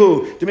way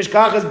who the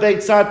mishkachas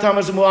beitzat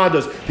tamas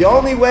muados. The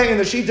only way in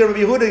the shita of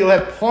Rabbi Yehuda you'll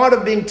have part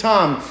of being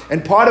tam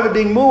and part of it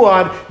being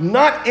muad,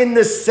 not in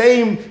the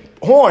same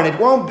horn. It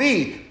won't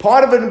be.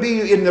 Part of it will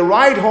be in the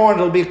right horn,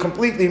 it'll be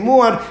completely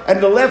muad,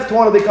 and the left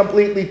horn will be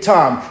completely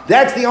tam.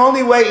 That's the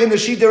only way in the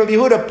Shita Rabbi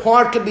Yehuda.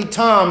 Part could be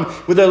tam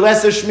with a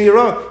lesser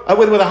shmira,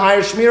 with a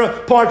higher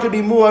shmira. Part could be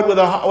muad with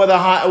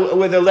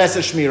a lesser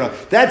shmira.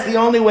 That's the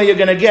only way you're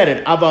going to get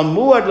it. Aval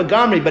muad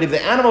legamri. But if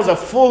the animals are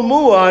full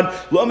muad,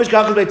 lo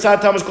mishkachas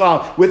beitzat tam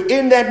klal.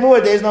 Within that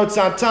muad, there is no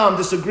tzat tam,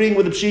 disagreeing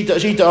with the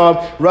Shita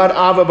of Rad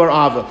Ava bar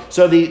Ava.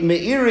 So the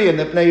Meiri and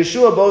the Pnei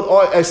Yeshua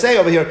both say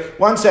over here,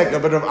 one second,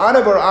 but Rav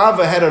Ada bar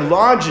Ava had a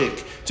logic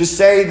to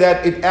say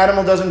that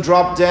animal doesn't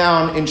drop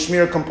down in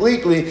shmir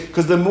completely,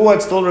 because the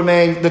muad still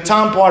remains, the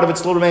tam part of it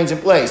still remains in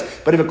place.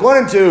 But if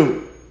according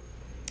to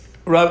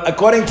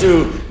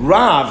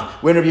Rav,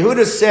 when Rabbi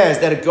Yehuda says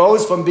that it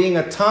goes from being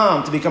a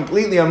tam to be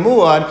completely a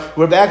muad,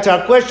 we're back to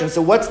our question.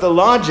 So what's the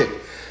logic?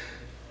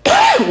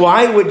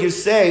 Why would you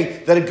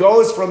say that it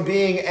goes from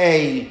being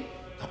a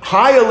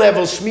higher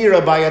level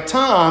shmira by a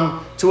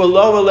tam to a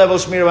lower level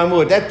shmira by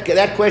muad?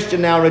 That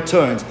question now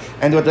returns.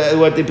 And what the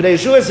Pnei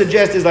Yeshua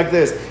suggests is like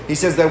this. He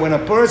says that when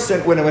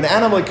an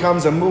animal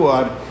becomes a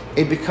muad,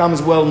 it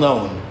becomes well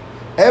known.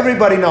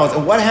 Everybody knows.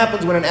 And what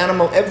happens when an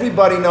animal,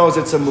 everybody knows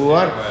it's a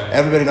muad,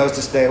 everybody knows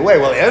to stay away.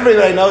 Well,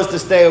 everybody knows to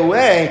stay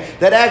away.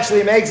 That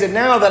actually makes it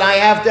now that I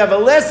have to have a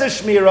lesser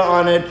shmira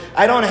on it.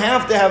 I don't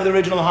have to have the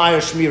original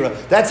higher shmira.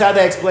 That's how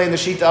they explain the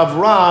Shita of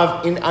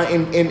Rav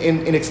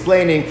in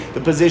explaining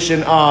the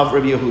position of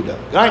Rabbi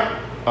Yehuda. Right?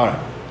 All right.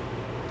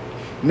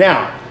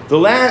 Now,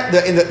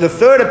 the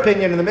third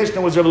opinion in the Mishnah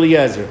was Rabbi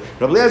Eliezer.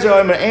 Rabbi Eliezer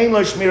Omer ein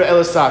lo shmira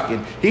ela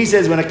sakin. He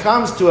says when it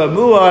comes to a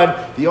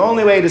muad, the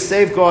only way to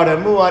safeguard a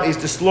muad is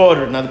to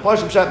slaughter it. Now the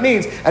Pashut Pshat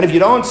means, and if you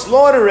don't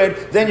slaughter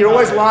it, then you're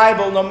always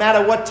liable, no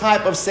matter what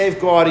type of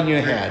safeguarding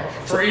you had.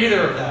 For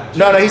either of them.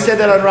 No, he said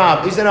that on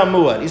Rab. He said on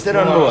muad. He said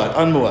on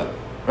muad.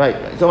 Right.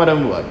 He's talking about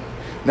on muad.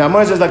 Now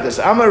Moshe says like this: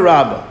 Amar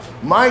Rabba,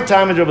 my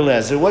time is Rabbi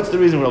Eliezer. What's the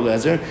reason for Rabbi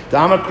Eliezer? The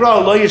Amar Kro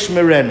lo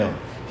yishmerenu.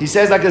 He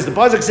says like this, the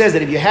pasuk says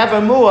that if you have a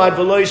muad,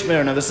 v'lo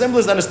yishmerenu. Now the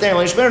simplest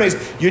understanding of lo yishmerenu is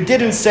you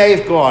didn't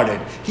safeguard it.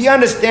 He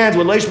understands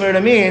what lo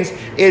yishmerenu means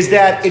is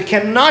that it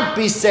cannot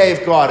be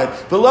safeguarded.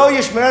 V'lo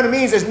yishmerenu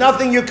means there's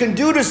nothing you can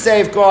do to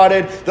safeguard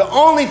it. The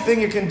only thing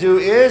you can do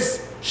is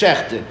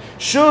shechted.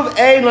 Shuv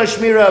ein lo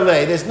shmira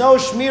alei. There's no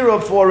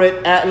shmira for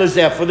it at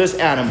lezeh, for this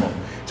animal.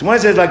 So when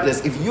it says like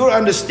this, if you're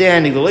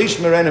understanding the leish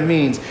merena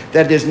means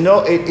that there's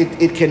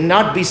it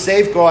cannot be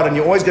safeguarded and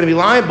you're always going to be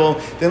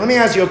liable, then let me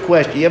ask you a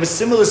question. You have a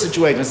similar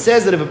situation. It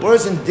says that if a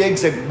person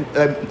digs a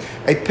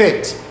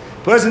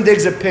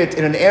pit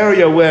in an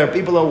area where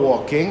people are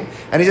walking,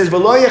 and he says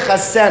v'lo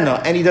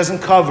yechasena, and he doesn't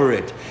cover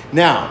it.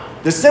 Now,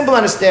 The simple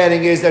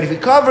understanding is that if he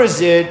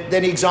covers it,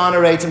 then he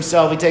exonerates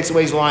himself, he takes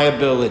away his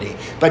liability.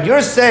 But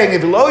you're saying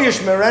if lo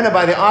yishmerena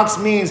by the ox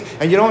means,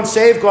 and you don't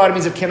safeguard, it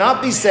means it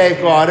cannot be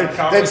safeguarded,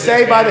 then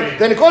say by the,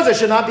 then of course it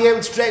should not be able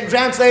to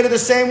translate it the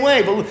same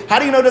way. But how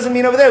do you know it doesn't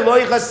mean over there, lo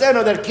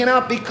yichaseno, that it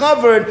cannot be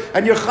covered,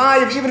 and you're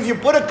chayiv, even if you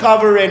put a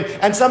cover in,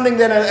 and something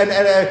then,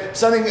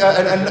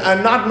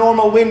 a not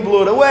normal wind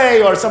blew it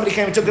away, or somebody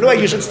came and took it away,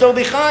 you should still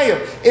be chayiv.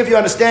 If you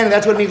understand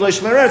that's what it means lo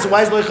yishmerena, so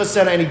why is lo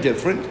yichaseno any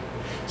different?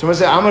 So I'm going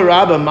to say, I'm a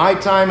rabbi, my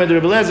time at the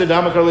Rebbe Lezer,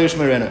 Dama Karli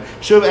Yishmerena.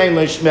 Shuv ein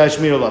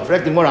Shmir Olav.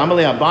 Correcting more,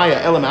 Amalei Abaya,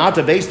 Elam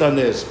Ata, based on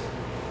this.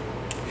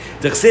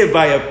 The chsiv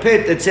by a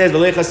pit that says,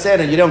 V'lecha said,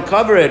 and you don't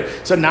cover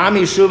it. So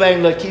Nami Shuv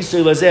ein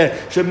Lakisu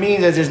Lazer should mean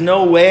that there's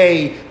no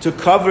way to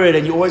cover it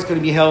and you're always going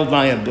to be held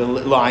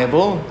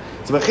liable.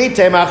 So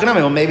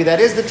well, maybe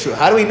that is the truth.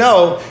 How do we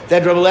know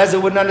that Rabbi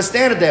Lezer wouldn't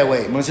understand it that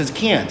way? One says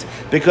can't,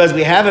 because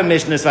we have a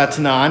Mishnah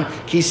Svatnan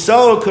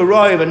Kiso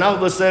Karoi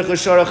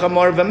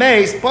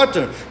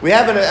Potter. We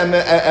have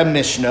a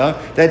Mishnah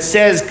that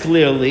says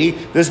clearly.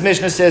 This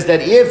Mishnah says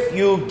that if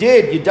you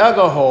dug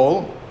a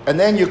hole and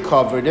then you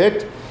covered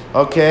it,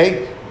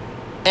 okay,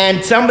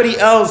 and somebody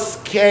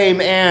else came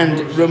and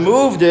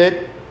removed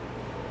it,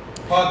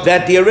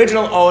 that the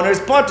original owner is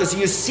potter. So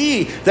you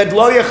see that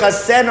lo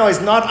yachaseno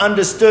is not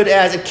understood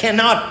as it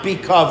cannot be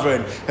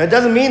covered. And it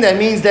doesn't mean that. It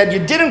means that you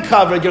didn't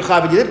cover it, you're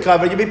chayav. You did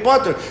cover it, you'd be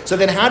potter. So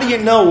then how do you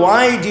know?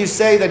 Why do you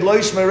say that lo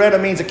yishmerena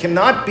means it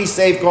cannot be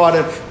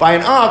safeguarded by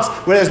an ox,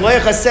 whereas lo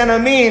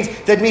yachaseno means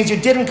you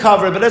didn't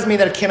cover it, but it doesn't mean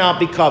that it cannot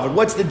be covered.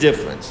 What's the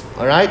difference?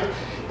 All right?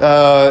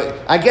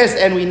 I guess,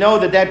 and we know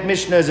that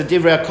Mishnah is a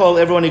divrei hakol.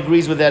 Everyone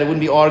agrees with that. It wouldn't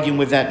be arguing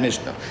with that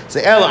Mishnah. So,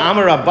 El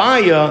Amar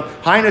Abaya,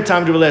 Haina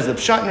Tam Rebbe Lezer. The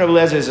Pshat in Rebbe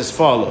Lezer is as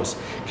follows.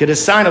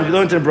 Kedesayna, we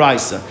learn to the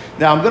Brisa.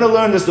 Now, I'm going to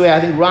learn this the way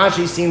I think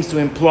Rashi seems to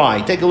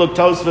imply. Take a look,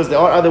 Tosfos. There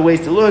are other ways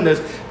to learn this,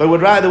 but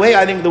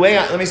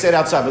let me say it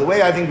outside. But the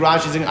way I think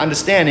Rashi's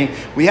understanding,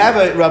 we have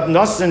Rab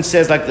Nosson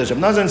says like this. Rab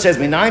Nosson says,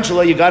 "Minayin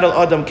shelo yigadol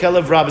adam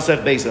kelev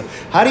rabasech beisa."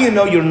 How do you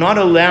know you're not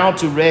allowed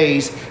to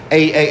raise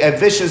a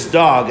vicious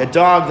dog, a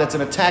dog that's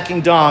an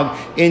attacking dog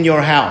in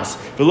your house?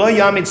 V'lo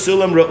yamid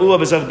sulam ra'ua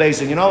b'sech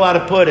beisa. You're not allowed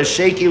to put a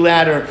shaky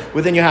ladder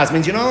within your house. It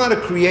means you're not allowed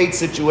to create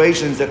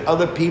situations that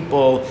other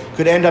people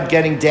could end up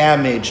getting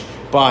damaged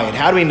by it.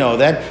 How do we know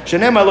that?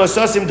 You're not allowed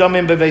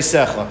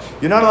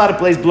to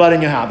place blood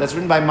in your house. That's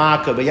written by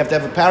Makkah, but you have to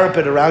have a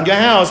parapet around your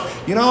house.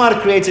 You're not allowed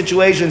to create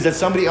situations that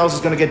somebody else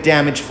is going to get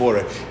damaged for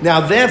it. Now,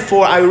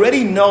 therefore, I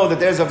already know that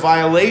there's a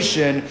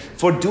violation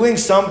for doing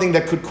something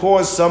that could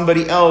cause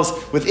somebody else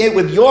with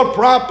your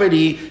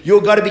property.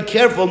 You've got to be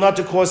careful not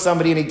to cause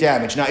somebody any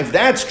damage. Now, if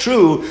that's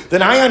true,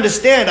 then I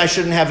understand I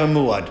shouldn't have a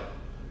muad.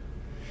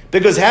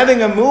 Because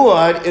having a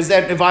muad is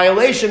a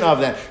violation of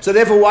that. So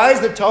therefore, why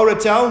does the Torah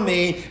tell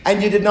me,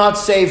 and you did not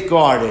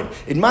safeguard it?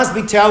 It must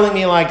be telling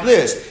me like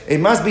this. It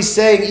must be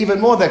saying even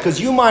more that, because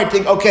you might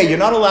think, okay, you're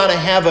not allowed to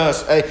have a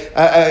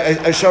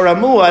shara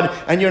muad,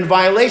 and you're in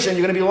violation,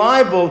 you're going to be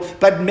liable.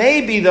 But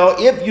maybe though,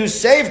 if you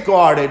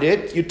safeguarded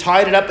it, you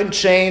tied it up in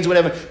chains,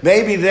 whatever,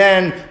 maybe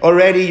then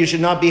already you should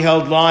not be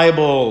held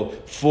liable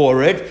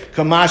for it.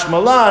 Kamash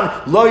malan,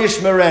 lo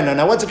yishmerena.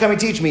 Now what's it coming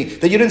to teach me?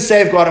 That you didn't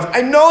safeguard it.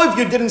 I know if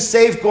you didn't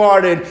safeguard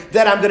it,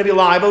 then I'm going to be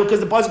liable, because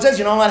the pasuk says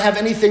you're not allowed to have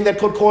anything that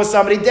could cause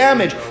somebody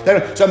damage.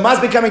 So it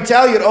must be coming to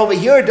tell you over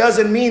here it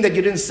doesn't mean that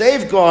you didn't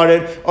safeguard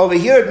it. Over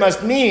here it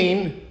must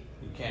mean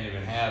you can't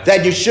even have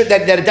that you should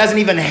that it doesn't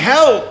even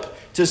help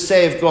to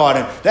safeguard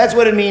it. That's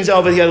what it means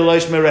over here, lo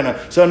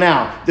yishmerena. So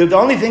now the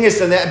only thing is,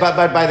 but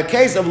by the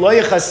case of lo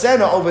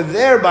yachasena over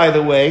there, by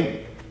the way,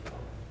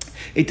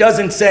 it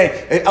doesn't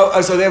say. Why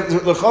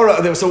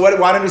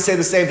don't we say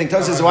the same thing?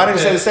 Tosfos says, why don't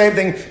we say the same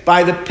thing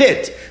by the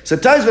pit? So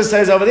Tosfos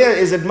says over there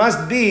is it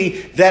must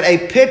be that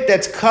a pit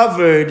that's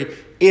covered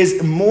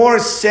is more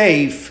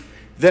safe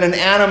than an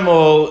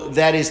animal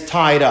that is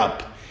tied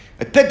up.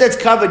 A pit that's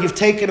covered, you've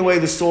taken away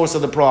the source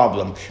of the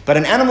problem. But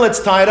an animal that's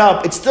tied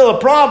up, it's still a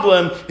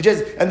problem,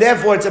 and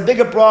therefore it's a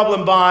bigger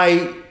problem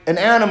by an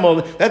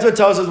animal. That's what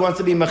Tosfos wants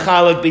to be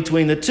mechalek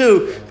between the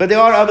two. But there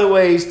are other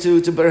ways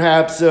to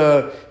perhaps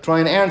try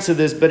and answer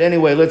this. But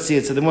anyway, let's see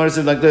it. So the Gemara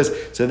says like this.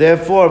 So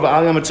therefore,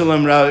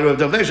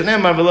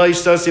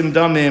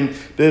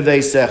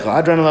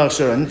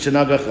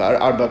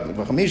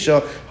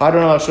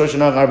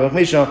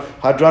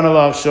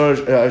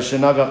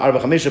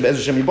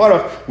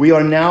 we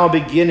are now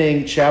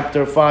beginning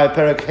chapter 5,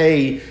 Perek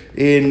Hey,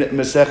 in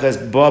Maseches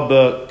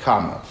Bava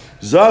Kama.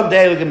 Zog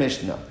Deil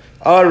Mishnah.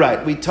 All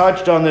right, we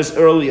touched on this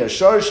earlier.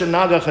 If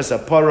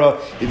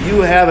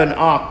you have an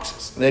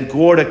ox that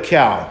gored a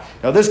cow,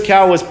 now this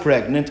cow was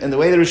pregnant, and the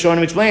way the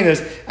Rishonim explained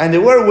this, and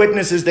there were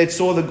witnesses that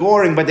saw the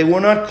goring, but they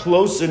were not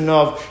close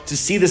enough to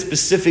see the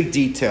specific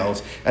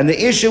details. And the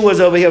issue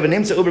was over here, and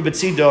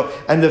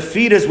the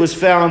fetus was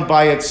found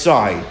by its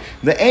side.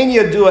 The Ein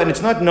Yadua, and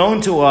it's not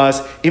known to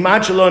us,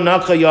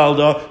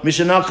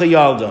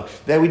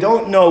 that we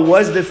don't know,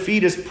 was the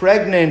fetus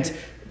pregnant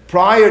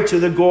prior to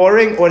the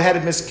goring, or had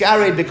it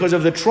miscarried because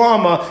of the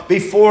trauma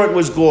before it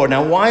was gored.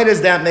 Now, why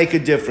does that make a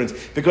difference?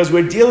 Because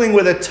we're dealing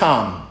with a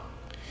tam.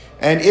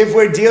 And if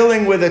we're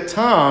dealing with a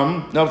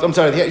tam, no, I'm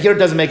sorry, here it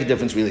doesn't make a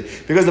difference really.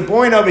 Because the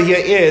point over here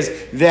is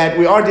that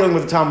we are dealing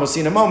with a tam, we'll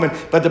see in a moment,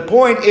 but the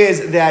point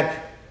is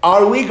that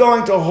are we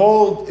going to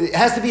hold, it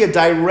has to be a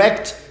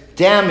direct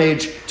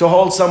damage to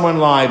hold someone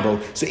liable.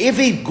 So if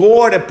he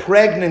gored a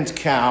pregnant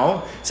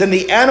cow, so then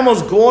the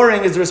animal's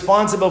goring is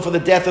responsible for the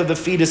death of the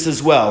fetus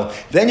as well.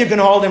 Then you can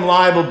hold him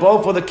liable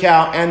both for the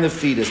cow and the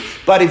fetus.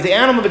 But if the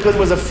animal, because it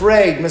was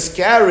afraid,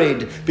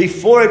 miscarried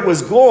before it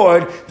was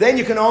gored, then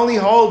you can only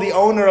hold the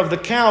owner of the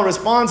cow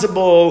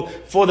responsible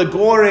for the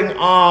goring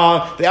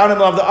of the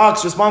animal of the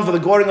ox, responsible for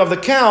the goring of the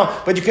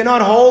cow, but you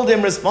cannot hold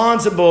him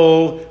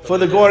responsible for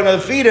the goring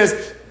of the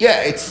fetus.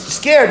 Yeah, it's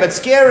scared, but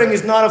scaring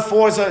is not a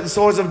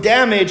source of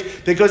damage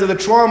because of the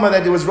trauma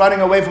that it was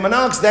running away from an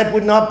ox. That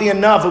would not be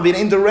enough. It would be an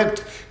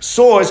indirect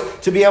source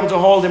to be able to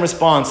hold him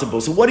responsible.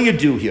 So what do you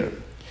do here?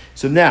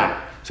 So now,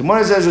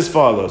 Mona says as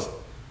follows.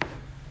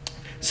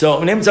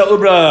 So, Nimza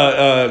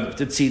Ubra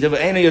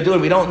Tzida, you're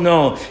doing, we don't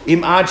know.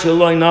 Im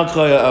Acheloi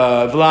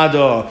Naka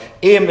Vlado,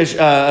 Im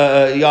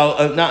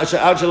Acheloi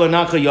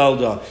Naka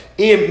Yalda,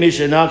 Im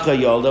Mishanaka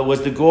Yalda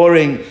was the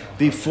goring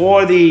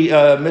before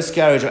the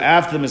miscarriage or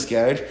after the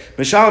miscarriage.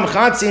 Mishalam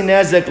Chatzi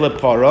Nezek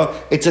Lepara,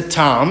 it's a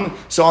tam.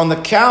 So on the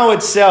cow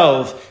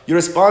itself, you're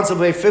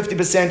responsible for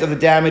 50% of the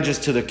damages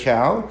to the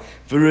cow.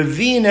 For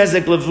Revi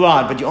Nezek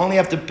Levlad, but you only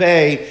have to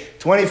pay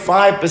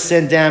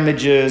 25%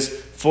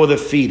 damages for the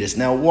fetus.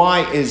 Now,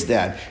 why is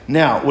that?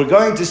 Now, we're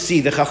going to see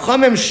the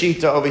Chachamim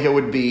Shita over here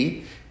would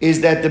be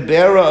is that the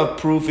bearer of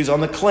proof is on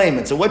the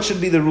claimant. So what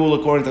should be the rule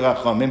according to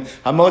Chachamim?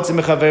 Hamotzi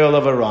mechaver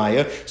olav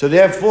araya. So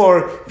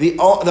therefore, the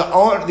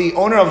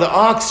owner of the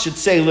ox should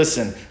say,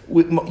 listen,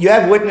 you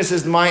have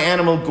witnesses, my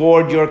animal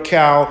gored your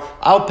cow,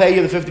 I'll pay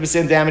you the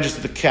 50% damages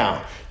to the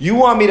cow. You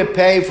want me to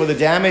pay for the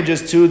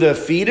damages to the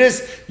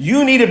fetus?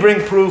 You need to bring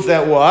proof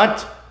that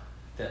what?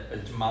 That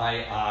it's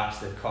my ox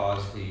that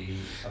caused the...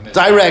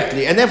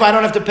 Directly, and therefore I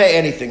don't have to pay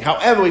anything.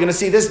 However, we're going to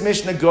see this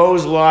Mishnah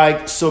goes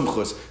like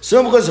Sumchus.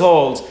 Sumchus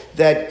holds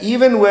that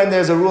even when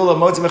there's a rule of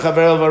Motzi Mechaver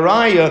El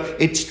Varaya,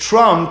 it's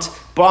trumped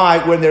by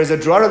when there's a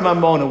Drar of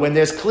Mamona, when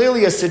there's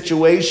clearly a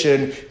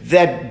situation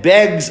that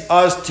begs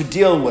us to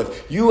deal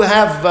with. You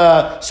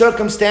have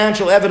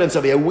circumstantial evidence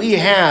of it. We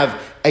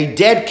have a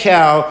dead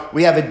cow,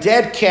 we have a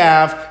dead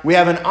calf, we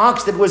have an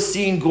ox that was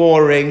seen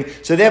goring.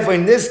 So therefore,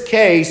 in this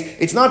case,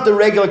 it's not the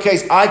regular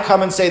case, I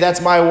come and say,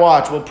 that's my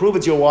watch, we'll prove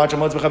it's your watch.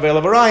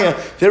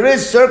 There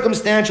is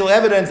circumstantial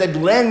evidence that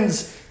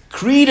lends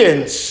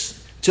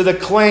credence to the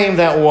claim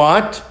that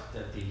what?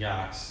 That the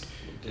ox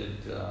did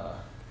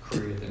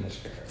create the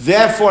miscarriage.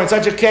 Therefore, in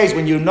such a case,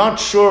 when you're not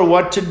sure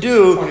what to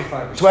do,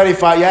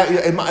 25, yeah,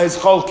 it's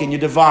cholkin, you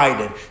divide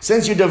it.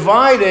 Since you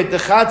divide it, the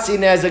chatzi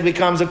nezek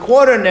becomes a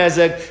quarter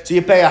nezek, so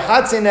you pay a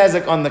chatzi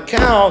nezek on the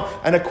cow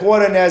and a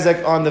quarter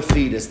nezek on the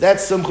fetus.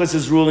 That's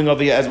Sumchus' ruling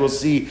over here, as we'll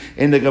see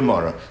in the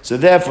Gemara. So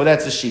therefore,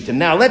 that's the shita.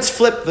 Now, let's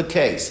flip the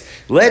case.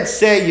 Let's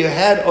say you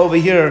had over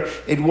here,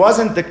 it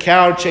wasn't the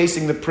cow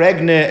chasing the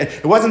pregnant,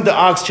 it wasn't the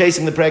ox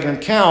chasing the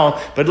pregnant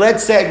cow, but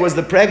let's say it was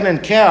the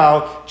pregnant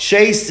cow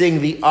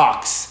chasing the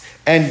ox.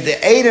 And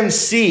the Adam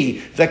see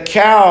the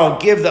cow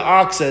give the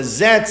ox a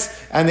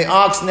zetz, and the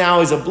ox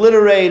now is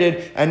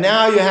obliterated, and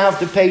now you have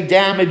to pay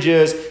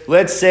damages.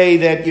 Let's say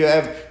that you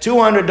have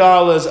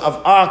 $200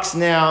 of ox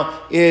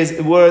now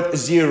is worth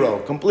zero,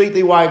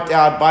 completely wiped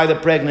out by the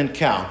pregnant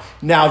cow.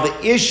 Now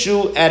the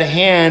issue at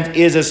hand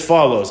is as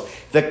follows.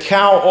 The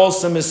cow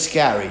also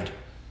miscarried.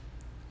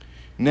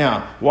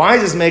 Now, why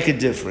does this make a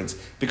difference?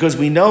 Because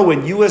we know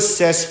when you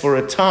assess for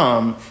a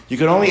tam, you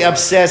can only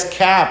assess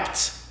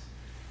capped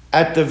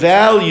at the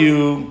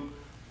value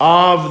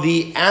of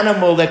the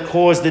animal that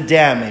caused the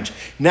damage.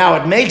 Now,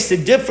 it makes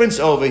a difference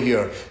over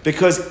here,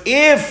 because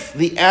if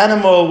the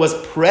animal was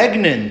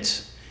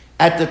pregnant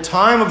at the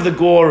time of the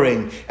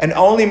goring and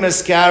only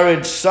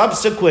miscarriage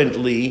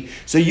subsequently,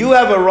 so you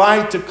have a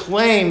right to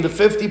claim the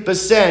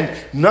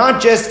 50%, not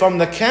just from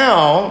the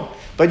cow,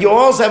 but you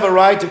also have a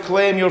right to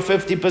claim your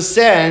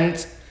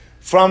 50%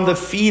 from the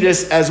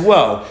fetus as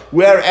well.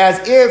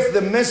 Whereas if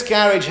the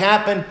miscarriage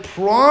happened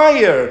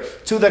prior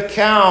to the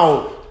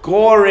cow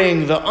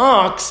goring the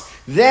ox,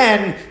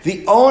 then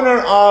the owner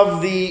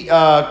of the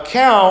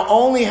cow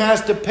only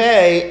has to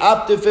pay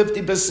up to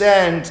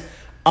 50%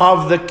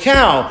 of the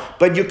cow.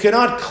 But you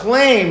cannot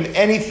claim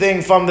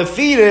anything from the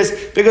fetus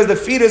because the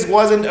fetus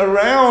wasn't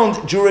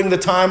around during the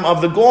time of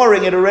the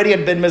goring. It already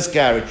had been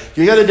miscarried.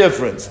 You hear the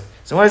difference?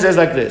 So what it says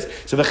like this.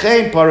 So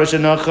v'chein parash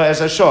anacha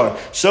es hashor.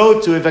 So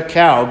too if a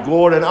cow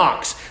gored an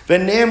ox.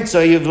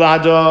 V'nimtza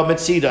yivlada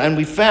metzida. And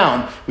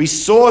we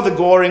saw the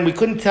goring. We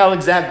couldn't tell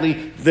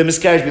exactly the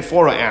miscarriage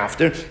before or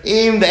after.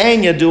 Im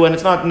v'ein yadu, and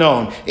it's not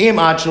known. Im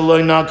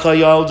acheloi naka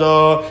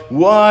yalda,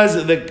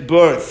 was the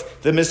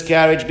birth, the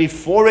miscarriage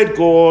before it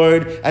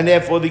gored, and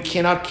therefore we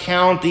cannot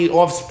count the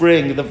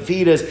offspring, the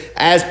fetus,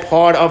 as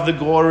part of the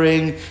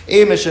goring.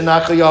 Im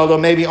eshenaka yalda,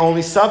 maybe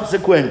only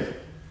subsequent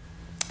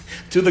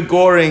to the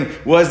goring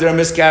was there a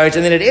miscarriage,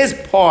 and then it is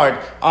part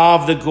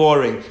of the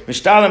goring.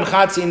 Mishtalim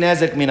chatzi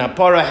nezek min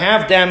hapara,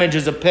 half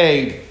damages are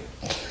paid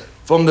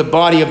from the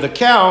body of the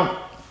cow,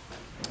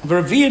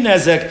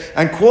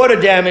 and quarter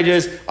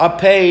damages are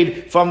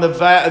paid from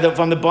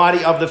the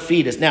body of the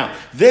fetus. Now,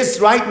 this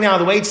right now,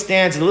 the way it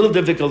stands, is a little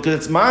difficult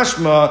because it's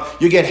mashma.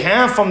 You get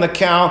half from the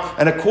cow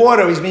and a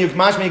quarter. Which means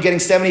mashma, you're getting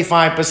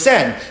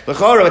 75%.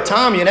 L'chora, a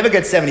tam, you never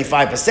get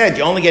 75%.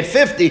 You only get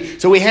 50.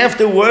 So we have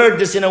to word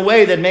this in a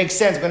way that makes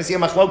sense. We're going to see a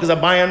machlokas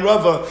Abai and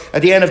Rava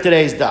at the end of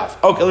today's daf.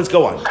 Okay, let's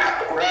go on.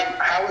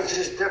 How is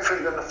this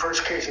different than the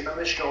first case in the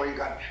Mishnah where you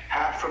got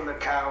half from the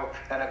cow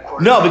and a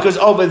quarter? No, because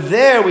over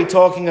there we're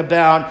talking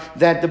about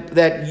that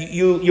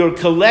you're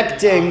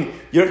collecting,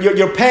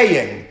 you're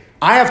paying.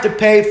 I have to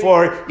pay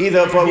for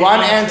either for one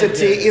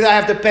entity, either I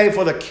have to pay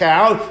for the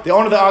cow, the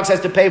owner of the ox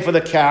has to pay for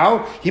the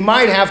cow, he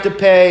might have to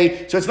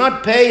pay, so it's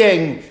not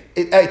paying.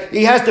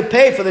 He has to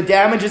pay for the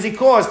damages he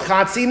caused,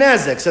 chatzi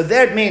nezek. So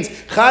that means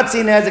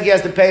chatzi nezek he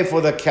has to pay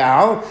for the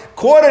cow,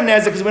 quarter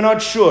nezek because we're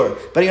not sure.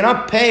 But you're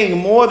not paying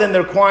more than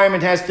the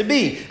requirement has to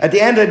be. At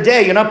the end of the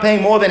day, you're not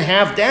paying more than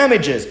half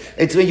damages.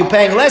 It's when you're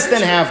paying less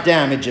than half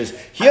damages.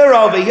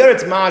 Over here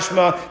it's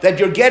mashma that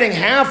you're getting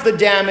half the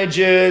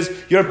damages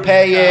you're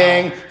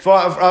paying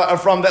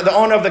from the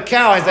owner of the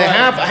cow. Has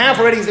half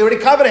already, he's already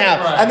covered half.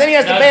 Right. And then he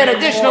has to pay an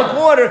additional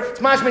quarter. It's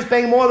mashma is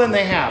paying more than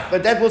the half.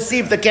 But that we'll see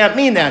if they can't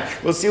mean that.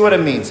 We'll see what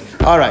it means.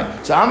 All right.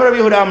 So Amar Rabbi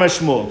Yehuda Amar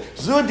Shmuel.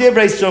 Zu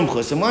divrei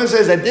sumchus. And one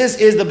says that this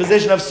is the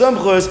position of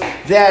sumchus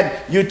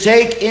that you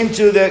take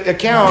into the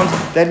account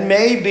that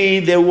maybe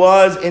there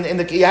was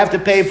you have to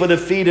pay for the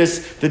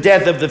fetus, the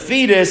death of the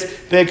fetus,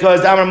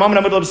 because Amar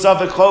Mamna Middle of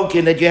Safek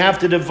Chokin that you have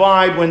to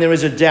divide when there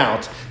is a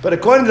doubt. But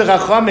according to the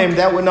Chachamim,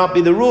 that would not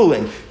be the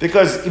ruling.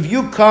 Because if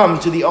you come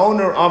to the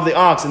owner of the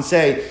ox and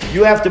say,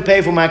 you have to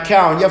pay for my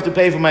cow and you have to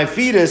pay for my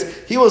fetus,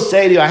 he will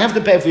say to you, I have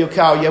to pay for your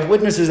cow. You have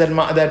witnesses that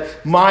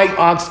my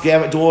ox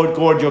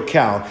gored your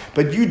cow.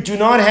 But you do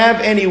not have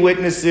any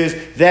witnesses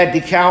that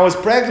the cow was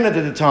pregnant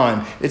at the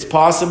time. It's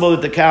possible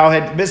that the cow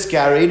had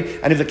miscarried,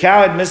 and if the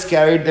cow had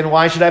miscarried, then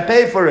why should I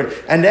pay for it?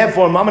 And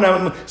therefore,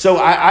 so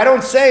I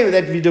don't say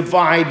that you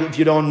divide if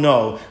you don't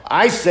know.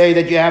 I say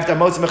that you have to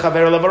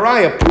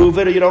prove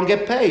it or you don't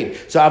get paid.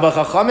 So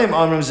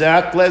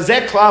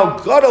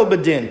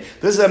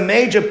this is a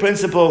major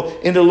principle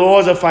in the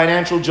laws of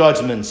financial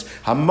judgments.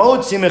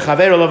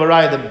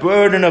 The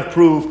burden of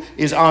proof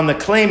is on the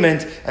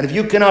claimant, and if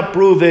you cannot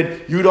prove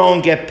it, you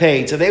don't get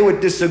paid. So they would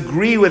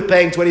disagree with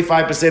paying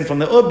 25% from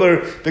the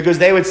uber because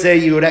they would say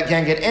you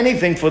can't get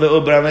anything for the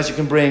uber unless you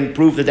can bring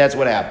proof that that's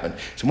what happened.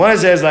 So one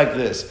says like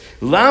this: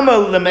 it's a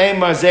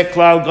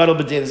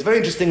very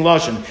interesting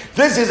lashon.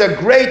 This is a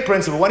great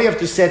principle. Why do you have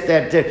to set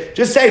that?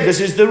 Just say this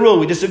is the rule.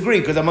 We disagree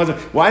because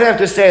why do you have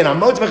to say it?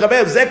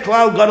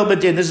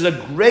 This is a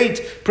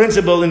great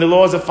principle in the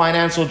laws of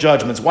financial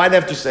judgments. Why do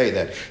you have to say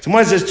that? So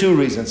one says two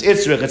reasons.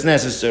 It's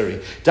necessary.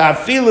 The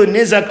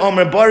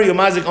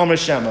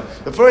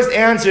first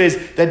answer is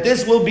that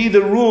this will be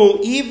the rule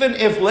even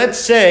if, let's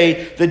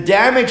say, the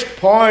damaged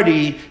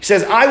party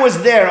says, I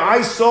was there,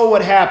 I saw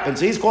what happened.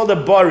 So he's called a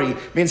bari.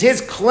 Means his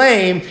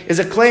claim is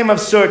a claim of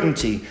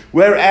certainty.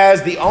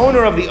 Whereas the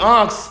owner of the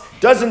ox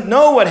doesn't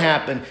know what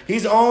happened.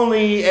 He's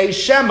only a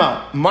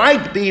shema.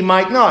 Might be,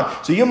 might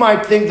not. So you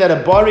might think that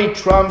a bari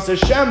trumps a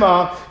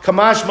shema.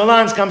 Kamash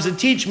Malans comes to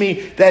teach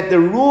me that the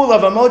rule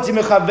of a motzi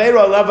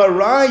mechavera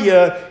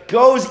lavaraya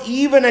goes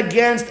even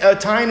against a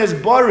tainas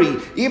bari.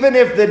 Even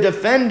if the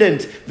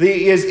defendant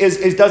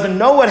doesn't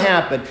know what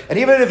happened, and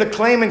even if the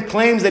claimant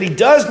claims that he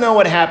does know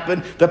what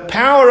happened, the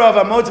power of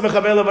a motzi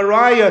mechavera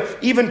lavaraya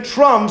even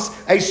trumps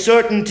a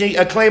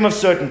claim of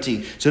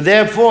certainty. So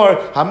therefore,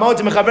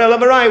 hamotzi mechavera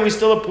lavaraya we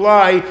still apply,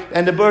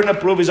 and the burden of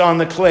proof is on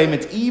the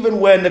claimant, even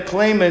when the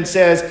claimant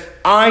says,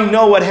 I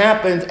know what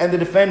happened, and the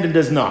defendant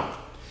does not.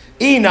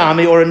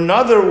 Inami, or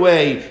another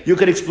way you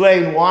could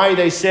explain why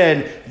they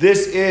said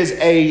this is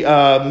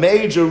a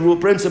major rule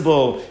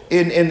principle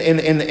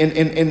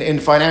in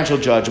financial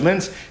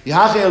judgments. It's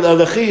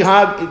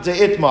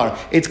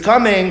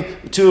coming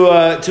to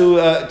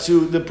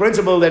the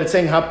principle that it's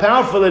saying how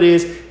powerful it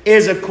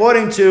is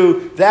according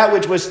to that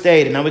which was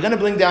stated. Now we're going to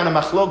bring down a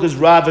machlokas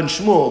Rav and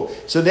Shmuel.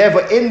 So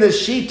therefore, in the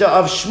shita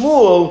of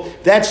Shmuel,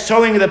 that's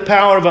showing the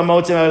power of a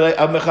motzim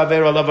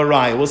mechaver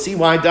alavaraya. We'll see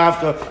why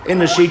dafka in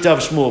the shita of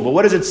Shmuel. But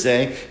what does it say?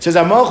 It says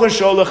amocher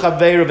shola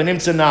chaver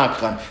v'nimtza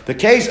nachan. The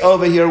case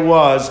over here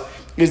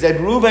is that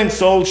Reuven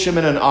sold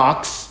Shimon an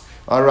ox.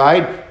 All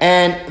right,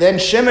 and then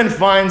Shimon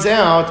finds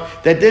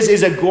out that this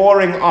is a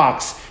goring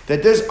ox,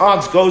 that this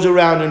ox goes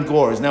around and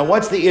gores. Now,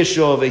 what's the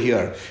issue over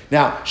here?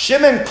 Now,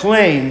 Shimon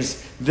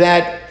claims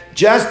that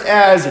just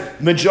as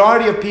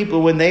majority of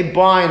people, when they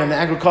buy in an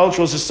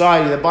agricultural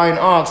society, they buy an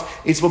ox,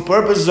 it's for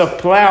purposes of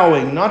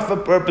plowing, not for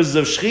purposes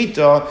of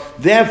shchita.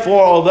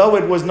 Therefore, although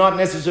it was not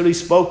necessarily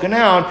spoken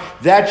out,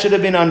 that should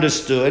have been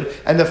understood.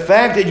 And the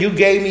fact that you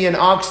gave me an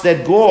ox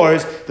that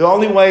gores, the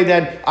only way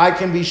that I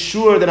can be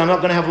sure that I'm not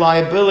going to have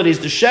liabilities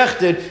to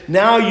shecht it,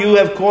 now you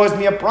have caused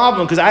me a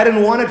problem because I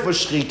didn't want it for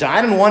shchita.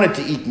 I didn't want it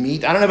to eat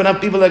meat. I don't have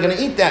enough people that are going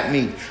to eat that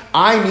meat.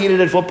 I needed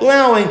it for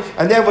plowing,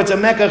 and therefore it's a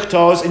mekach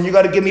tos, and you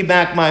got to give me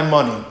back my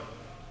money.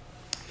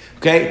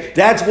 Okay,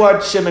 that's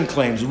what Shimon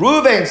claims.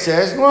 Reuven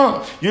says,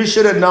 well, you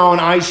should have known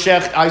I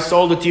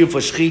sold it to you for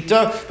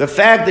shchita. The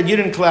fact that you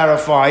didn't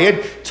clarify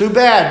it, too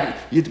bad.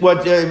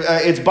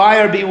 It's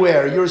buyer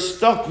beware. You're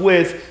stuck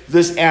with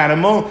this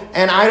animal,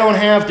 and I don't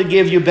have to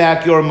give you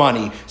back your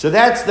money. So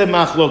that's the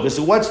machlokas.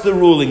 So what's the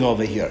ruling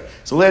over here?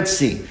 So let's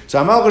see.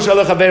 So Rav Amar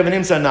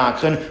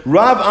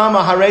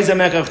hareza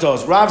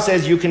mekachtos. Rav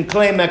says you can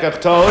claim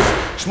mekachtos.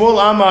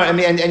 Shmuel Amar, and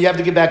you have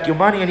to give back your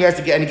money, and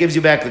he gives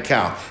you back the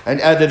cow and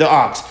the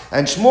ox.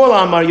 And Shmuel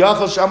Amar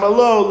yachal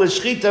shamalo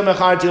l'shchita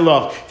mecharti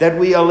loch, that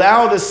we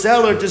allow the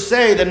seller to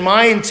say that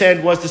my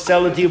intent was to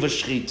sell it to you for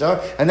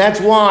shchita, and that's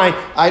why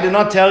I did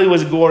not tell you it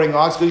was a goring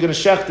ox, because you're going to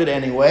shecht it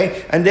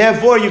anyway, and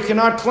therefore you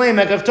cannot claim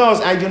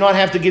mekachtos. I do not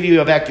have to give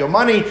you back your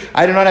money.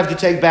 I do not have to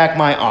take back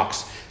my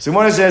ox. So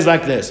what it says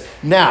like this.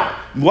 Now,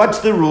 what's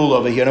the rule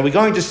over here? Now we're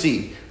going to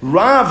see.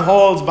 Rav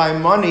holds by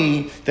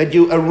money that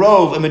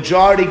a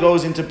majority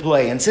goes into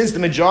play. And since the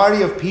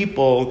majority of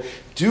people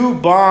do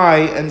buy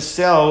and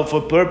sell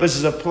for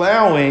purposes of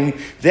plowing,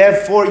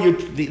 therefore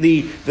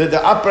the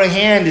upper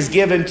hand is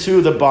given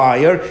to the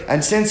buyer,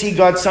 and since he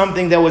got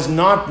something that was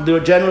not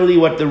generally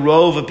what the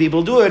rove of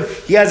people do it,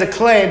 he has a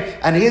claim,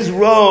 and his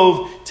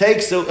rove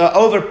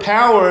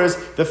overpowers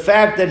the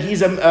fact that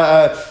he's a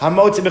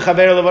hamotzi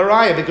b'chaver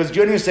levaraya, because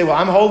you're going to say, well,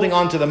 I'm holding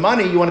on to the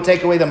money, you want to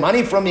take away the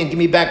money from me and give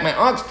me back my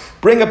ox?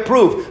 Bring a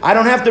proof. I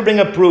don't have to bring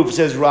a proof,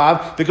 says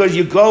Rav, because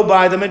you go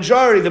by the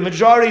majority. The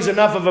majority is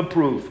enough of a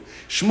proof.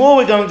 Shmuel,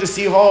 we're going to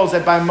see, holds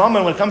that by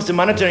moment, when it comes to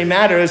monetary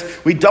matters,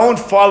 we don't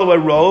follow a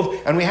rove,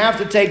 and we have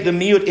to take the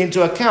miyut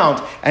into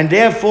account. And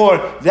therefore,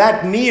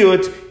 that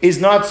miyut is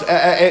not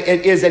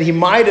is that he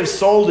might have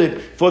sold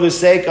it for the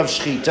sake of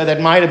shchita. That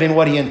might have been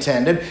what he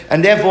intended,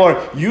 and therefore,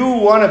 you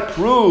want to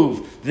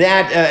prove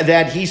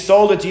that he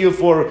sold it to you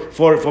for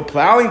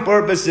plowing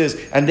purposes,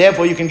 and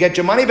therefore you can get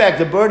your money back.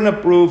 The burden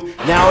of proof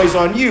now is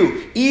on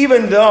you,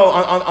 even though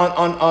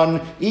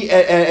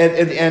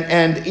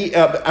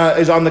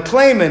is on the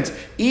claimant,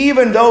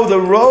 even though the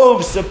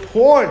rove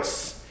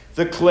supports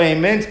the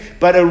claimant,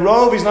 but a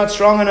rove is not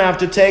strong enough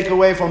to take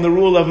away from the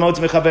rule of motz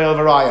mechaber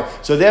el-varaya.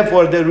 So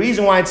therefore, the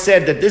reason why it's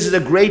said that this is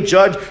a great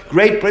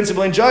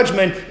principle in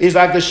judgment is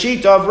like the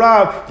sheet of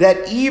Rav,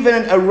 that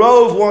even a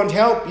rove won't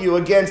help you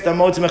against the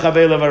motz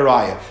mechaber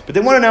el-varaya. But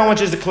they want to know, I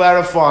want you to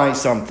clarify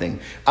something.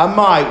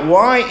 Amai,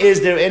 why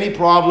is there any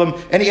problem,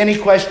 any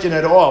question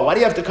at all? Why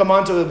do you have to come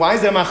on to it? Why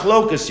is there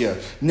machlokas here?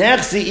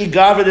 Nechsi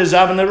igaver de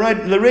zav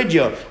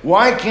l'ridya.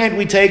 Why can't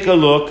we take a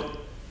look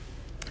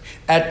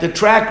at the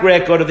track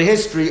record of the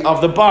history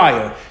of the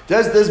buyer?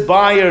 Does this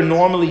buyer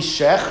normally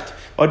shecht,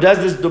 or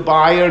does the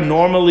buyer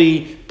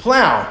normally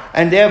plow?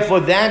 And therefore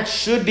that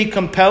should be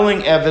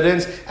compelling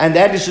evidence, and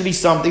that should be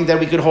something that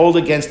we could hold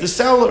against the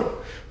seller.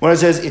 When it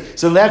says,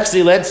 so let's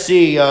see, is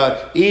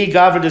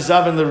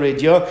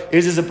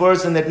this a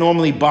person that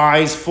normally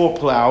buys for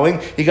plowing?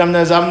 Is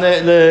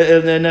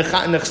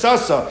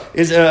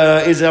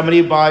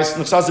somebody buys,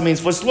 nechsasa means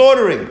for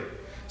slaughtering.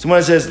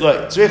 Someone says,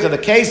 look, the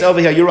case over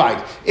here, you're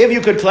right. If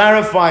you could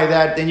clarify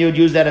that, then you would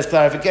use that as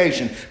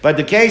clarification. But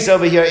the case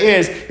over here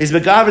is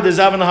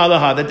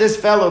that this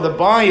fellow, the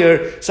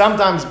buyer,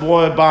 sometimes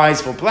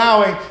buys for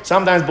plowing,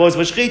 sometimes buys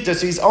for shchita,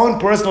 so his own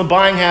personal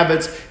buying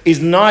habits is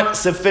not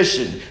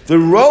sufficient. The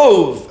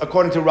rove,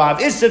 according to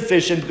Rav, is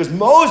sufficient, because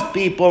most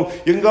people,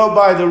 you can go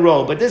by the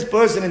rove, but this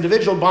person,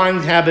 individual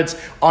buying habits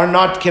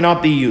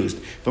cannot be used.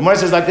 But Moshe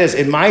says like this,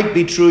 it might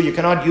be true you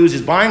cannot use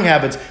his buying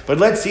habits, but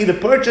let's see the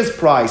purchase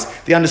price.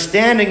 The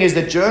understanding is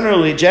that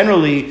generally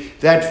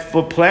that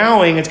for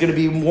plowing it's going to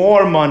be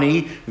more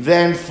money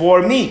than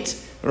for meat.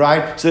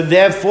 Right? So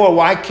therefore,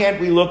 why can't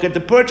we look at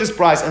the purchase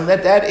price and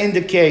let that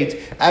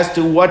indicate as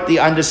to what the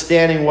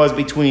understanding was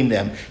between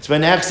them? So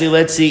actually,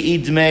 let's see,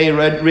 idmei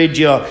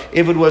ridya,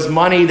 if it was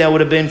money that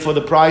would have been for the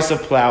price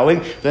of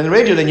plowing, then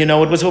ridya, then you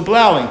know it was for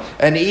plowing.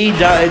 And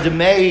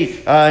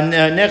idmei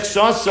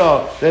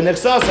nechsasa, then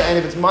nechsasa, and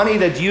if it's money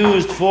that's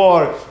used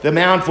for the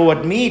amount for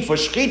what meat, for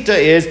shchita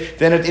is,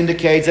 then it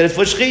indicates that it's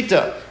for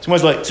shchita.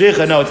 Someone's like,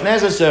 no, it's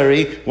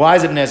necessary. Why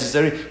is it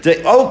necessary?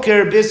 The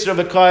oker bisra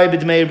v'kai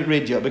b'dmei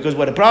ridya, because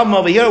what the problem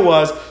over here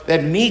was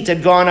that meat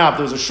had gone up.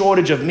 There was a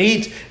shortage of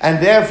meat, and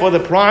therefore the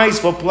price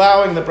for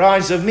plowing, the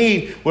price of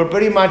meat were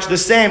pretty much the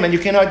same, and you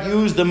cannot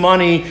use the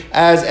money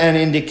as an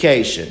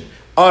indication.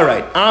 All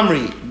right,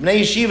 Amri,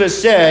 Bnei Yeshiva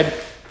said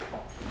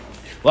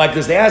like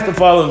this. They asked the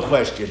following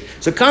question.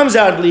 So it comes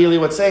out, Lili,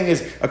 what's saying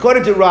is,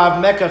 according to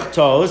Rav,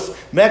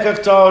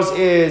 mekachtos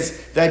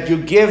is that you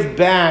give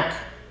back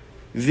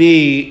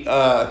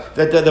that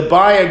the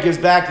buyer gives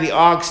back the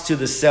ox to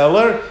the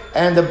seller,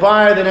 and the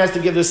buyer then has to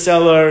give the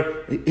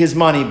seller his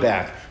money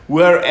back.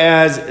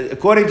 Whereas,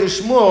 according to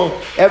Shmuel,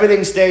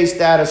 everything stays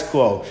status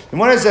quo. And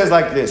what it says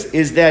like this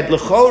is that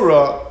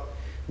l'chora,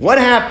 what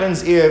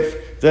happens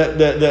if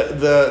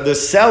the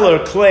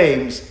seller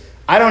claims,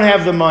 I don't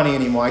have the money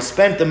anymore, I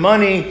spent the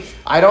money,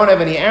 I don't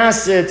have any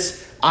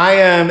assets, I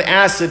am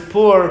asset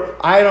poor,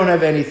 I don't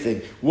have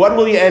anything. What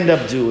will you end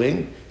up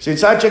doing? So in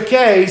such a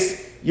case,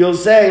 you'll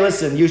say,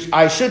 listen,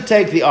 I should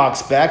take the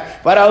ox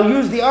back, but I'll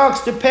use the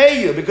ox to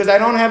pay you because I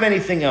don't have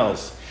anything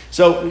else.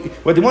 So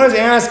what the one is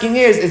asking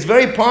is, it's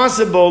very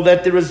possible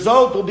that the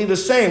result will be the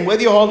same,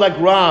 whether you hold like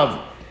Rav,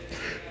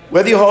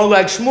 whether you hold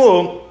like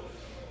Shmuel.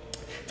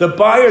 The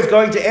buyer is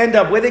going to end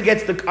up, whether he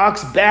gets the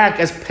ox back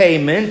as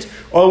payment,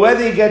 or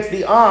whether he gets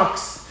the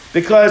ox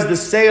because the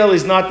sale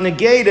is not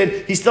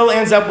negated, he still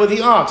ends up with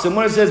the ox. And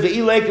when it says, if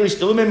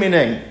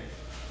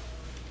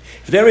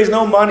there is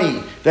no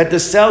money that the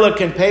seller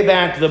can pay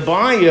back the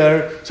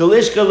buyer, so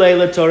lishka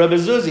leila Torah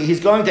bezuzi, he's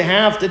going to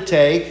have to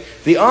take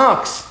the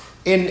ox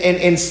in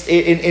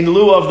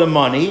lieu of the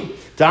money.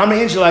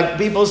 Like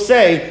people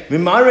say,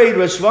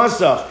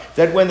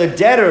 that when the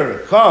debtor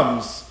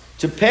comes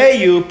to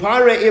pay you,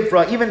 pare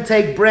ifra, even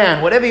take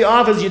bran, whatever he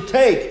offers you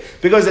take.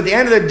 Because at the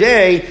end of the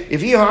day,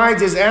 if he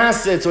hides his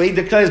assets or he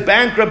declares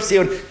bankruptcy,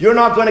 you're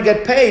not going to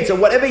get paid. So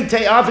whatever he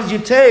offers you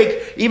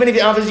take, even if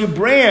he offers you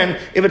bran,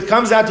 if it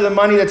comes out to the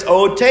money that's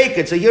owed, take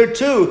it. So here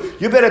too,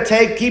 you better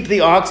keep the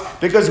ox,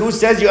 because who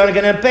says you're going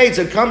to get paid?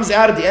 So it comes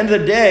out at the end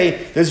of the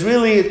day, there's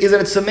really, isn't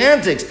it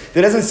semantics?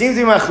 There doesn't seem to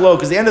be machlok,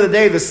 because at the end of the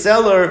day, the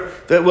seller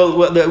that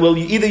will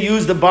either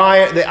use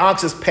the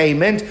ox as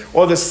payment,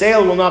 or the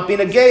sale will not be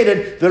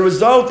negated. The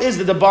result is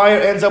that the buyer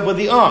ends up with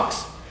the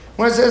ox.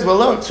 When it says, well,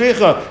 look,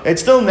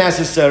 it's still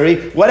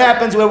necessary. What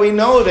happens where we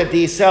know that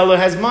the seller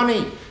has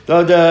money?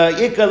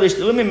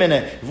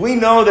 If we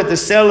know that the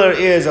seller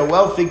is a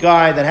wealthy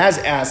guy that has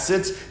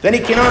assets, then he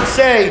cannot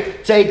say,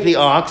 take the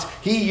ox.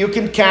 You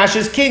can cash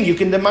as king. You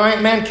can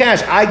demand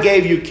cash. I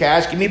gave you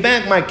cash. Give me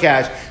back my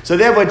cash. So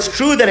therefore, it's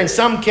true that in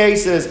some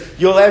cases,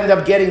 you'll end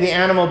up getting the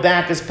animal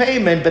back as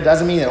payment, but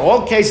doesn't mean that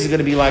all cases are going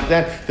to be like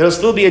that. There'll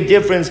still be a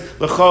difference,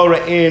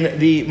 l'chora, in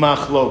the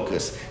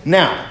machlokas.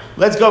 Now,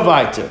 let's go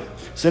weiter.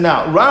 So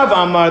now, Rav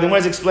Amar, the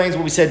one explains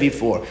what we said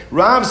before.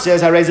 Rav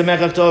says,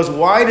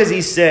 why does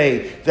he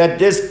say that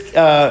this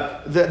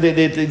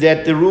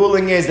that the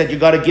ruling is that you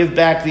got to give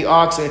back the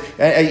ox,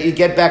 you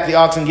get back the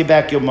ox and give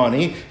back your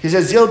money? He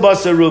says, Zil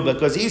Basaruba,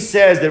 because he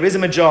says there is a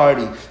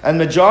majority, and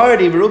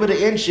majority,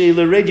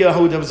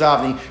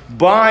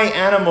 buy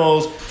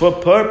animals for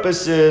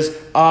purposes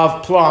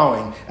of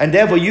plowing. And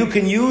therefore you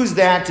can use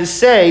that to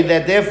say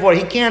that therefore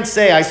he can't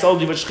say I sold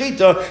you for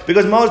shchita,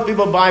 because most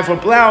people buy for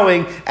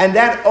plowing, and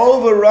that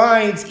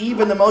overrides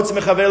even the motzi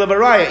mechaver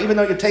levaraya. Even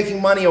though you're taking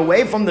money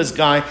away from this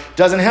guy,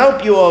 doesn't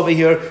help you over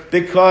here,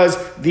 because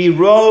the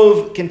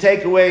rove can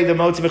take away the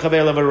motzi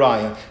mechaver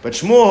levaraya. But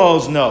Shmuel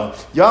holds no.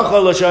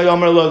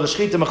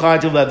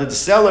 That the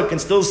seller can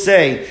still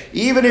say,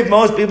 even if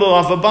most people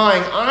are for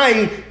buying,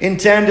 I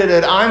intended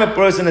it, I'm a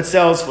person that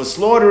sells for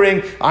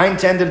slaughtering, I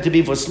intended it to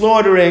be for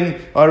slaughtering,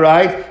 all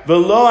right?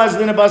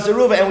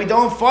 And we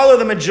don't follow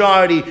the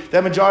majority.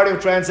 The majority of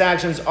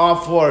transactions are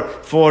for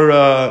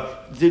plowing.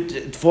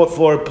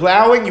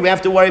 You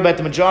have to worry about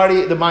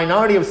the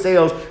minority of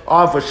sales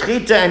are for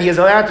shchita, and he is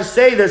allowed to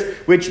say this,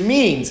 which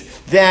means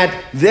that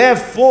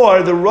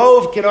therefore the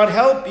rove cannot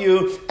help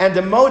you, and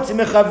the motzi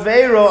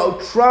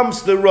mechaveiro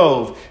trumps the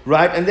rove,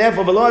 right? And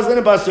therefore v'lo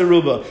hazlina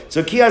basaruba.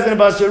 So ki hazlina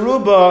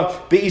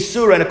basaruba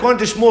be'isura. And according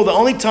to Shmuel, the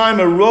only time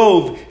a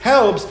rove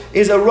helps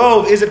is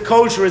it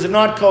kosher, is it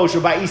not kosher?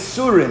 By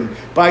isurim.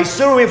 By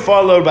isurim we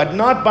follow, but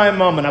not by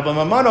mammon. But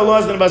mammon lo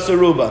hazlina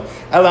basaruba.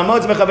 Ela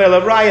motzi mechaveiro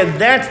lavraya.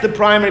 That's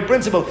the primary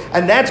principle,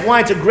 and that's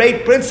why it's a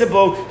great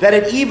principle that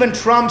it even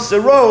trumps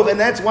the rove, and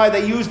that's why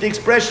they use the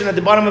expression at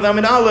the bottom of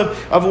Amid Aleph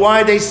of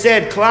why they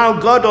said Klal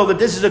Gadol, that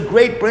this is a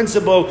great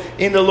principle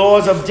in the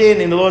laws of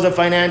din, in the laws of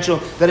financial,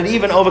 that it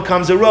even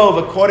overcomes a rove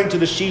according to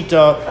the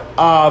Shita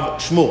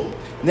of Shmuel.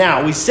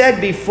 Now we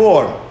said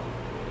before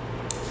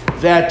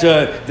that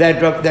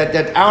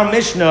our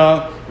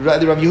Mishnah,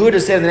 the Rabbi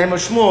Yehuda said in the name of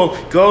Shmuel,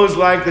 goes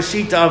like the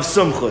Shita of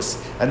Sumchus.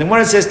 And then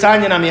when it says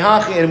Tanya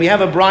Namihachi, and we have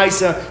a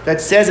brisa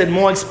that says it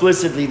more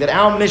explicitly, that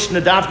our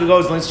Mishnah Dafka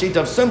goes in the Shita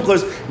of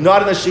Sumchus,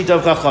 not in the Shita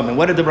of Chachamim.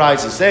 What did the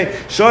brisa say?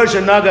 Shor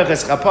shenagach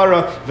es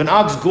chapara, if an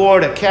ox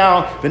gored a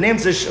cow,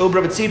 v'nimtza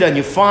ubra b'tzida, and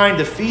you find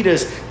the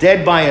fetus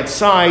dead by its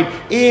side,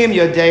 im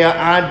yodeya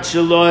ad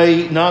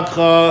shaloi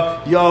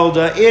nagcha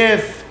yolda,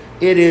 if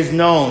it is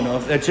known,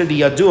 it should be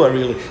Yadua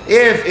really,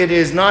 if it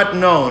is not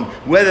known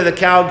whether the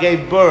cow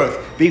gave birth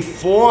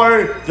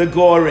before the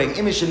goring,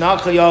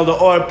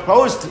 or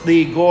post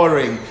the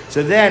goring,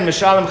 so then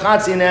Mishalim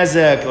Chatzi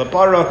Nezek,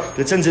 Lapara,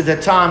 that since it's a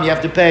tam, you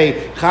have to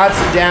pay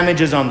Chatzi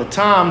damages on the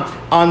tam,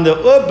 on the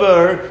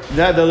Uber,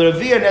 the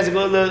Revir Nezek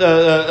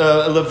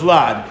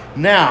Levlad.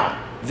 Now,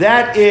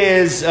 that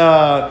is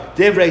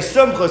Divrei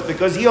Sumchus,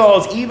 because he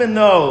holds, even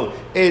though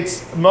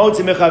it's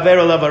Motzi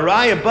Mechavero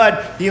Lavaraya,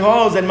 but he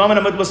holds that Maman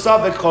Amut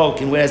Musafek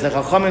Cholkin, whereas the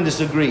Chachamim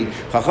disagree.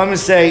 Chachamim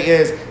say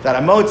is that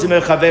a Motzi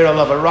Mechavero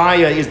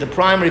Lavaraya is the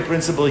primary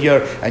principle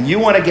here, and you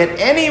want to get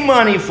any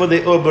money for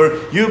the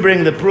Uber, you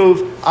bring the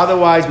proof,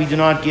 otherwise we do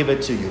not give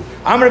it to you.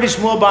 Amar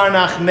Bishmul Bar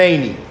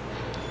Nachmeni.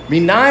 Where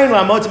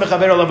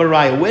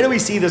do we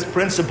see this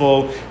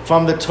principle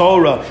from the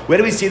Torah? Where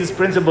do we see this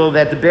principle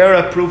that the bearer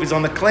of proof is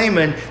on the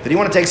claimant, that you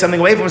want to take something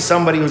away from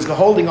somebody who's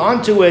holding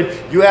on to it,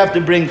 you have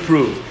to bring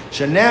proof?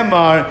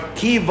 Shenemar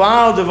ki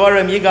val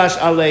devarim yigash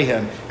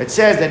aleihem. It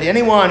says that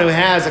anyone who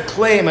has a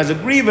claim, has a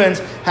grievance,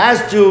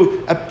 has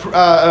to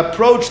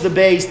approach the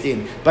Beis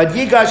Din. But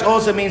yigash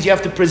also means you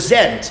have to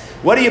present.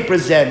 What are you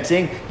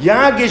presenting?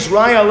 Yagish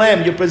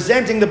rayalem. You're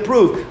presenting the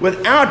proof.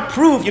 Without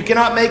proof, you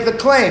cannot make the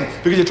claim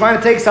because you're trying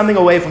to take something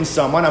away from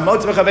someone.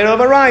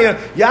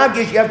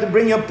 Yagish, you have to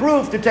bring your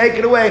proof to take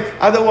it away.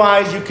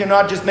 Otherwise, you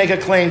cannot just make a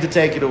claim to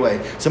take it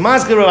away. So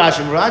Maskir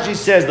Rashi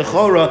says the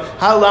Chora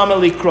halama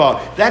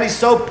likra. That is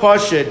so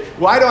pashut.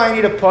 Why do I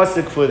need a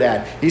pasuk for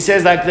that? He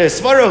says like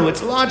this. Svarahu.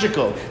 It's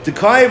logical. To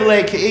kaiv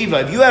le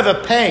keiva. If you have a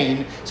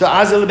pain, so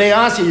azal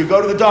be'asi, you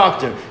go to the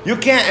doctor. You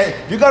can't.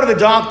 If you go to the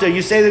doctor,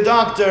 you say the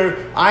doctor,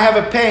 I have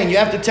a pain. You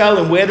have to tell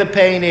him where the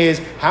pain is,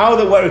 how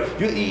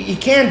he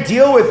can't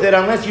deal with it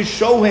unless you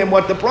show him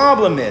what the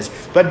problem is.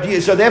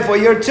 So therefore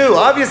you're too.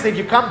 Obviously, if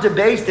you come to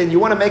Beis Din, you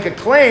want to make a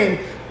claim,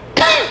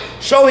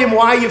 show him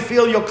why you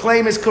feel your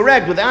claim is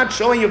correct. Without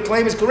showing your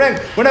claim is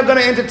correct, we're not going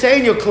to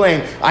entertain your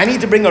claim. I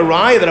need to bring a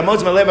raya that I'm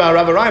Moshe Maleva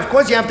raya. Of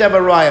course you have to have a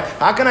raya.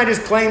 How can I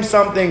just claim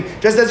something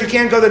just as you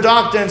can't go to the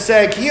doctor and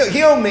say,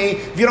 heal me,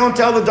 if you don't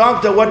tell the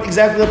doctor what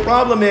exactly the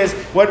problem is,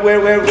 where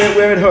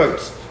it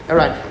hurts. All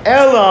right.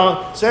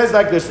 Ella says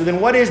like this. So then,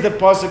 what is the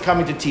pasuk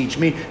coming to teach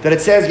me? That it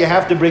says you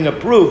have to bring a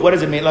proof. What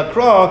does it mean?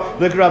 Lakra,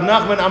 like Rav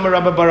Nachman Amar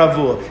Rabba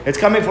Baravua. It's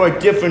coming for a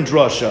different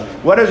drasha.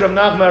 What does Rav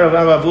Nachman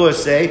Baravua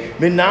say?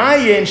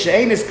 Minayin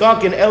she'ein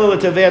iskakin ela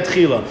l'tavei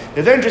tchila.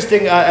 There's a very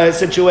interesting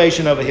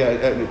situation over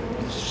here.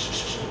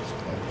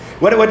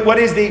 What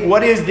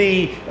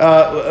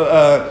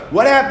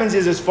happens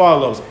is as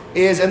follows.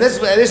 And this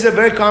is a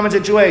very common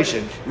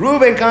situation.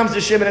 Reuben comes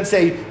to Shimon and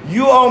say,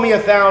 "You owe me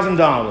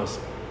 $1,000."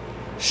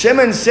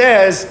 Shimon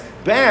says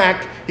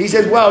back, he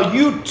says, well,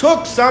 you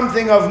took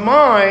something of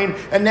mine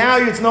and now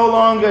it no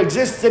longer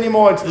exists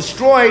anymore, it's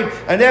destroyed,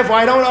 and therefore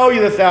I don't owe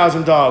you the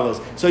 $1,000.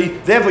 So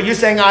therefore you're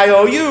saying I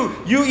owe you,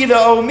 you either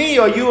owe me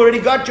or you already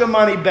got your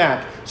money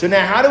back. So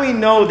now how do we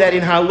know that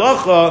in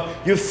halacha,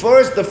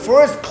 the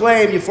first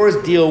claim you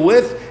first deal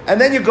with, and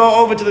then you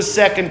go over to the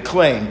second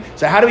claim?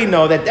 So how do we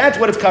know that? That's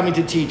what it's coming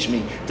to teach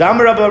me. That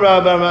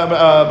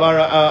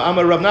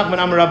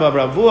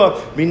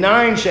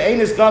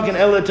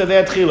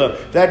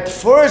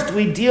first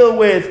we deal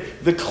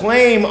with the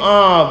claim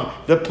of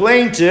the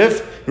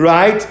plaintiff,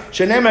 right?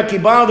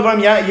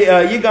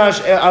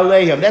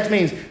 That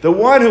means the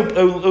one who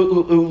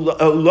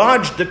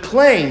lodged the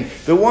claim,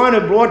 the one who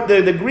brought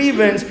the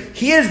grievance,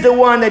 he is the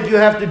one that you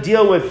have to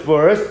deal with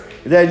first.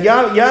 That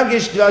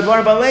Yagish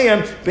Dvar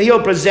Baleim, he'll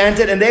present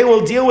it and they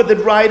will deal with it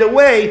right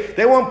away.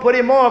 They won't put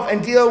him off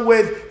and deal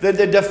with the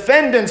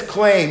defendant's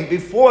claim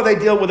before they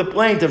deal with the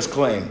plaintiff's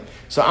claim.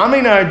 So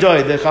Amin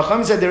Ardoy, the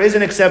Chacham said there is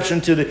an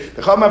exception to the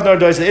Chacham of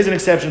Nardoy said there is an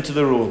exception to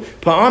the rule.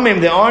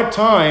 Pa'amim, there are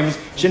times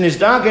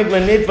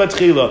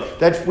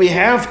that we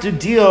have to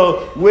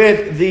deal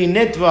with the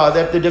nitva,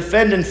 that the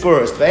defendant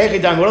first.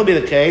 What will be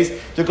the case?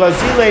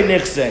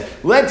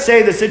 Let's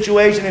say the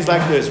situation is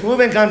like this.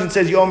 Reuben comes and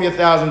says, you owe me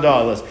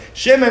 $1,000.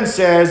 Shimon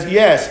says,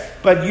 yes,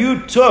 but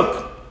you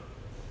took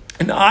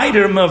an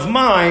item of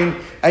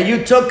mine and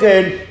you took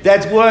it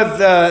that's worth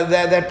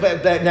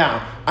that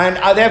now. And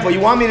therefore, you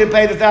want me to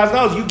pay the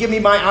 $1,000, you give me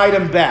my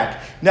item back.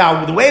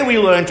 Now, the way we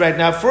learned right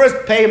now,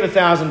 first pay him the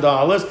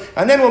 $1,000,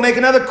 and then we'll make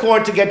another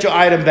court to get your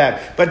item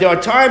back. But there are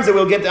times that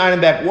we'll get the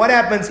item back. What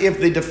happens if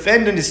the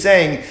defendant is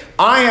saying,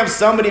 I have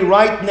somebody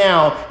right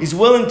now, he's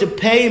willing to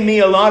pay me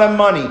a lot of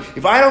money.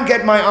 If I don't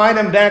get my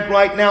item back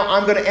right now,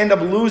 I'm going to end up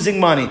losing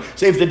money.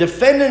 So if the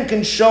defendant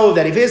can show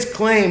that if his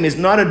claim is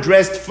not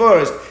addressed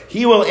first,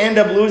 he will end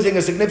up losing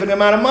a significant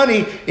amount of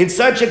money. In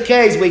such a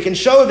case, we can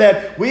show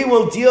that we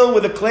will deal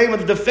with the claim of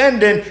the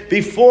defendant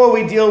before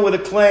we deal with the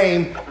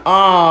claim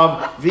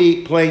of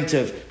the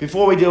plaintiff,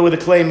 before we deal with the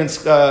claimants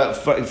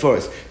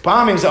first.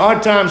 Palmings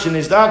are times in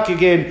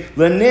Isdakigin,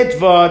 the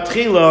nitva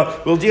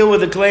tchila, we'll deal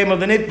with the claim of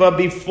the nitva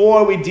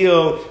before we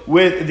deal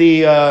with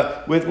the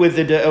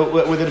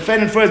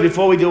defendant first,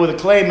 before we deal with the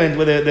claimant,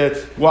 with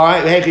the why.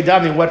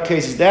 In what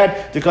case is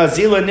that? Because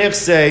zila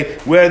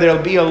nifse, where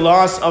there'll be a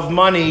loss of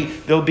money,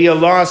 there'll be a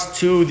loss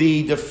to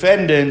the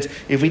defendant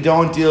if we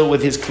don't deal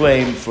with his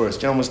claim first.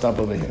 Gentlemen, stop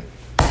over here.